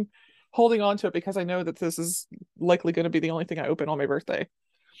course I'm holding on to it because I know that this is likely going to be the only thing I open on my birthday.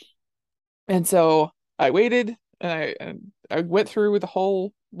 And so I waited, and I went through the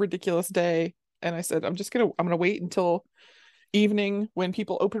whole ridiculous day, and I said I'm gonna wait until evening when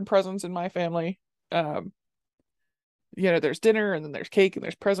people open presents in my family. There's dinner, and then there's cake, and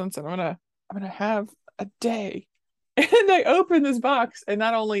there's presents, and I'm gonna have a day. And I open this box, and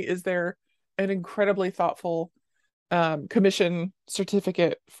not only is there an incredibly thoughtful commission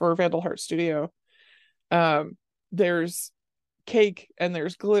certificate for Vandal Heart Studio, there's cake, and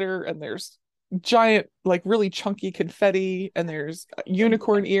there's glitter, and there's giant, like really chunky confetti, and there's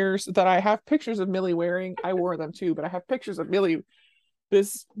unicorn ears that I have pictures of Millie wearing. I wore them too, but I have pictures of Millie,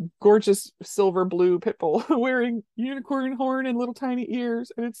 this gorgeous silver blue pit bull, wearing unicorn horn and little tiny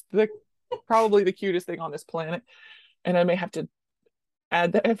ears, and it's probably the cutest thing on this planet. And I may have to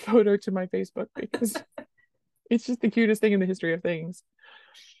add that photo to my Facebook because it's just the cutest thing in the history of things.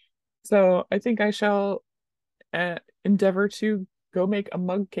 So I think I shall endeavor to go make a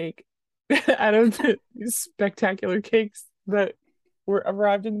mug cake out of these spectacular cakes that were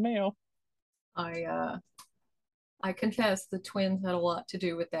arrived in the mail. I confess the twins had a lot to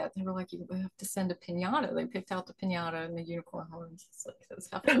do with that. They were like, you have to send a pinata. They picked out the pinata and the unicorn horns. It's like, those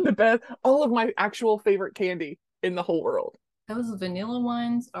have to. The best, all of my actual favorite candy in the whole world. Those vanilla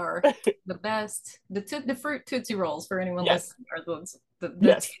ones are the best. The fruit Tootsie Rolls for anyone Yes. listening are the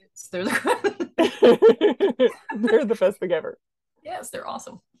Yes. tits. They're the They're the best thing ever. yes, they're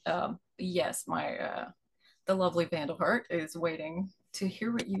awesome. Yes, my the lovely Vandalheart is waiting to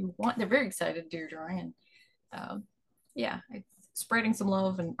hear what you want. They're very excited, Deirdre, and yeah, spreading some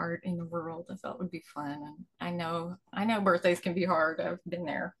love and art in the world. I thought would be fun, and I know birthdays can be hard. I've been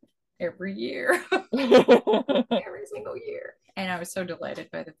there every year, every single year, and I was so delighted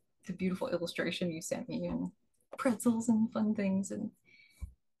by the beautiful illustration you sent me and pretzels and fun things, and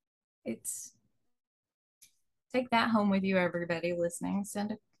it's take that home with you, everybody listening.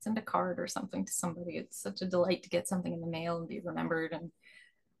 Send a card or something to somebody. It's such a delight to get something in the mail and be remembered, and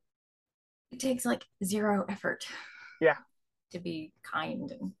it takes like zero effort. Yeah. To be kind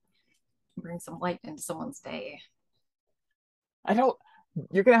and bring some light into someone's day.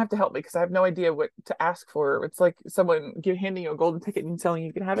 You're gonna have to help me because I have no idea what to ask for. It's like someone handing you a golden ticket and telling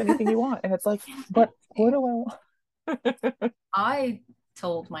you can have anything you want. And it's like, but what do I want? I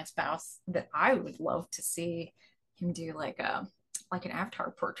told my spouse that I would love to see him do like an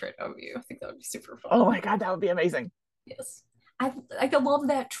avatar portrait of you. I think that would be super fun. Oh my God, that would be amazing. Yes. I love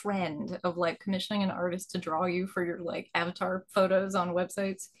that trend of like commissioning an artist to draw you for your like avatar photos on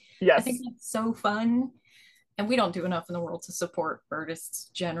websites. Yes. I think that's so fun. And we don't do enough in the world to support artists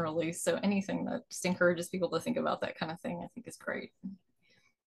generally. So anything that just encourages people to think about that kind of thing, I think is great.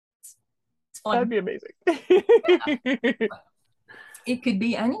 It's fun. That'd be amazing. Yeah. It could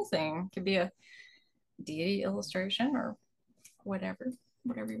be anything. It could be a deity illustration or whatever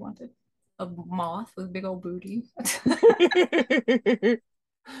you wanted. A moth with big old booty. The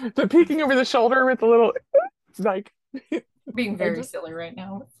peeking over the shoulder with the little like being very silly right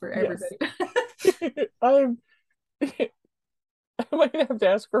now for everybody. Yes. I might have to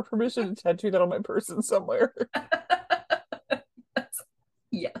ask for permission to tattoo that on my person somewhere.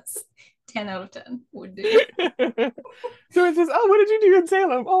 Yes. 10 out of 10 would do. So it says, oh, what did you do in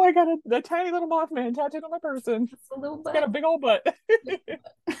Salem? Oh, I got a tiny little Mothman tattooed on my person. It's a little butt. Got a big old butt.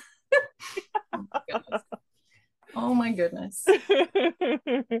 Oh my goodness.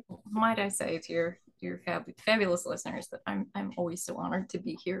 Might I say to your fabulous listeners that I'm always so honored to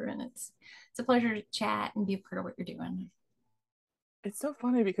be here, and it's a pleasure to chat and be a part of what you're doing. It's so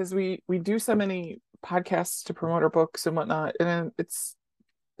funny because we do so many podcasts to promote our books and whatnot, and it's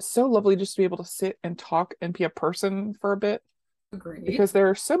so lovely just to be able to sit and talk and be a person for a bit. Agreed. Because there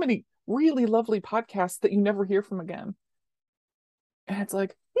are so many really lovely podcasts that you never hear from again. And it's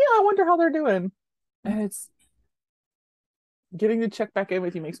like, yeah, I wonder how they're doing. And it's getting to check back in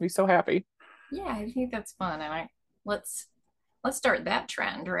with you makes me so happy. Yeah, I think that's fun. And let's start that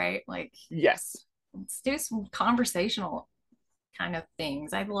trend, right? Like, yes, let's do some conversational kind of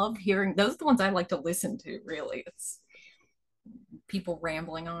things. I love hearing those are the ones I like to listen to, really. It's people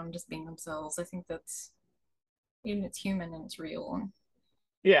rambling on, just being themselves. I think that's even it's human and it's real. And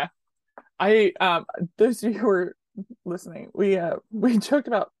yeah. I those of you who are listening, we joked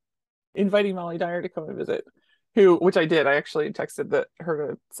about inviting Molly Dyer to come and visit, which I did. I actually texted her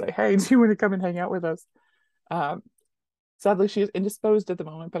to say, hey, do you want to come and hang out with us? Sadly she is indisposed at the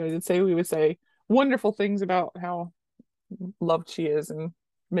moment, but I did say we would say wonderful things about how loved she is and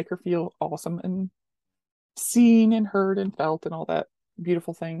make her feel awesome and seen and heard and felt and all that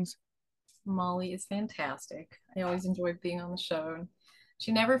beautiful things. Molly is fantastic. I always enjoy being on the show.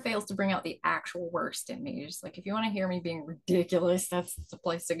 She never fails to bring out the actual worst in me. Just like, if you want to hear me being ridiculous, that's the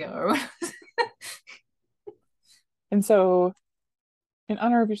place to go. And so, in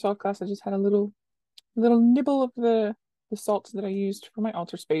honor of your salt class, I just had a little nibble of the salt that I used for my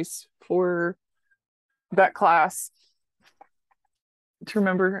altar space for that class to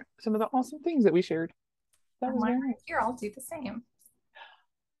remember some of the awesome things that we shared. That was very nice. Here, I'll do the same.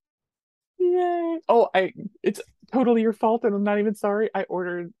 Yay! Oh, it's totally your fault, and I'm not even sorry. I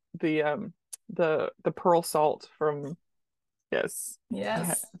ordered the pearl salt from yes.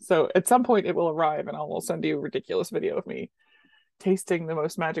 So at some point it will arrive, and I will send you a ridiculous video of me tasting the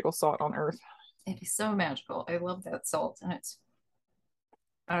most magical salt on earth. It is so magical. I love that salt, and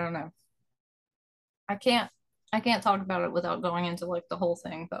I don't know. I can't talk about it without going into like the whole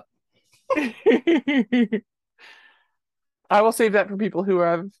thing, but I will save that for people who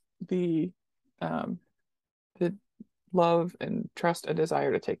have the love and trust and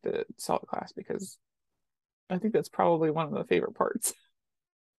desire to take the salt class, because I think that's probably one of the favorite parts.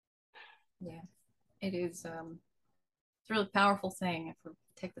 Yeah, it is. It's a really powerful thing if we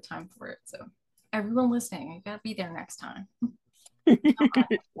take the time for it. So everyone listening, you gotta be there next time.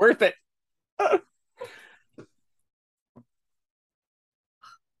 Worth it.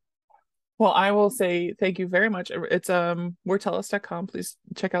 Well, I will say thank you very much. It's mortellus.com. Please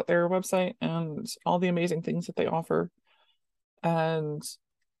check out their website and all the amazing things that they offer. And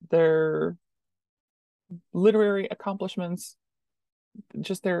their literary accomplishments,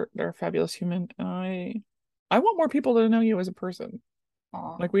 just they're a fabulous human. And I want more people to know you as a person.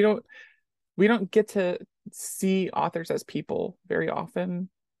 Aw, Like we don't get to see authors as people very often,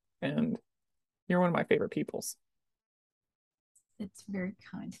 and you're one of my favorite peoples. it's very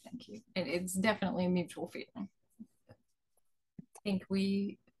kind. Thank you. It's definitely a mutual feeling. I think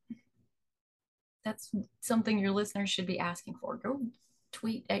that's something your listeners should be asking for. Go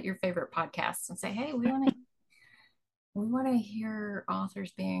tweet at your favorite podcasts and say, "Hey, we want to hear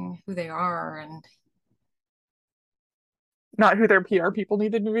authors being who they are." And Not who their PR people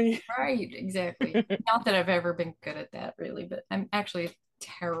needed to be. right, exactly. Not that I've ever been good at that really, but I'm actually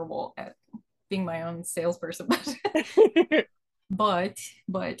terrible at being my own salesperson. But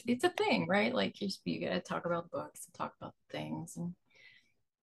but it's a thing, right? Like you gotta talk about books and talk about things. And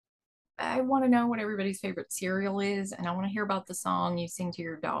I want to know what everybody's favorite cereal is, and I want to hear about the song you sing to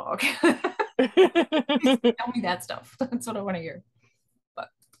your dog. Tell me that stuff. That's what I want to hear. But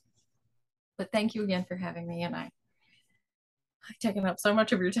but thank you again for having me, and I've taken up so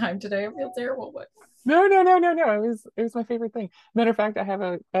much of your time today. I feel terrible, but No, no, no, no, no. It was my favorite thing. Matter of fact, I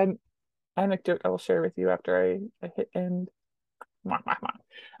have an anecdote I will share with you after I hit end. Mwah, mwah,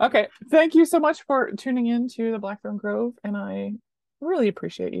 mwah. Okay, thank you so much for tuning in to the Blackthorn Grove, and I really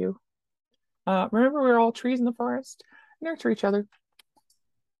appreciate you. Remember, we're all trees in the forest. Nurture each other.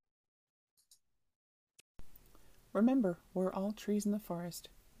 Remember, we're all trees in the forest.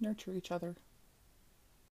 Nurture each other.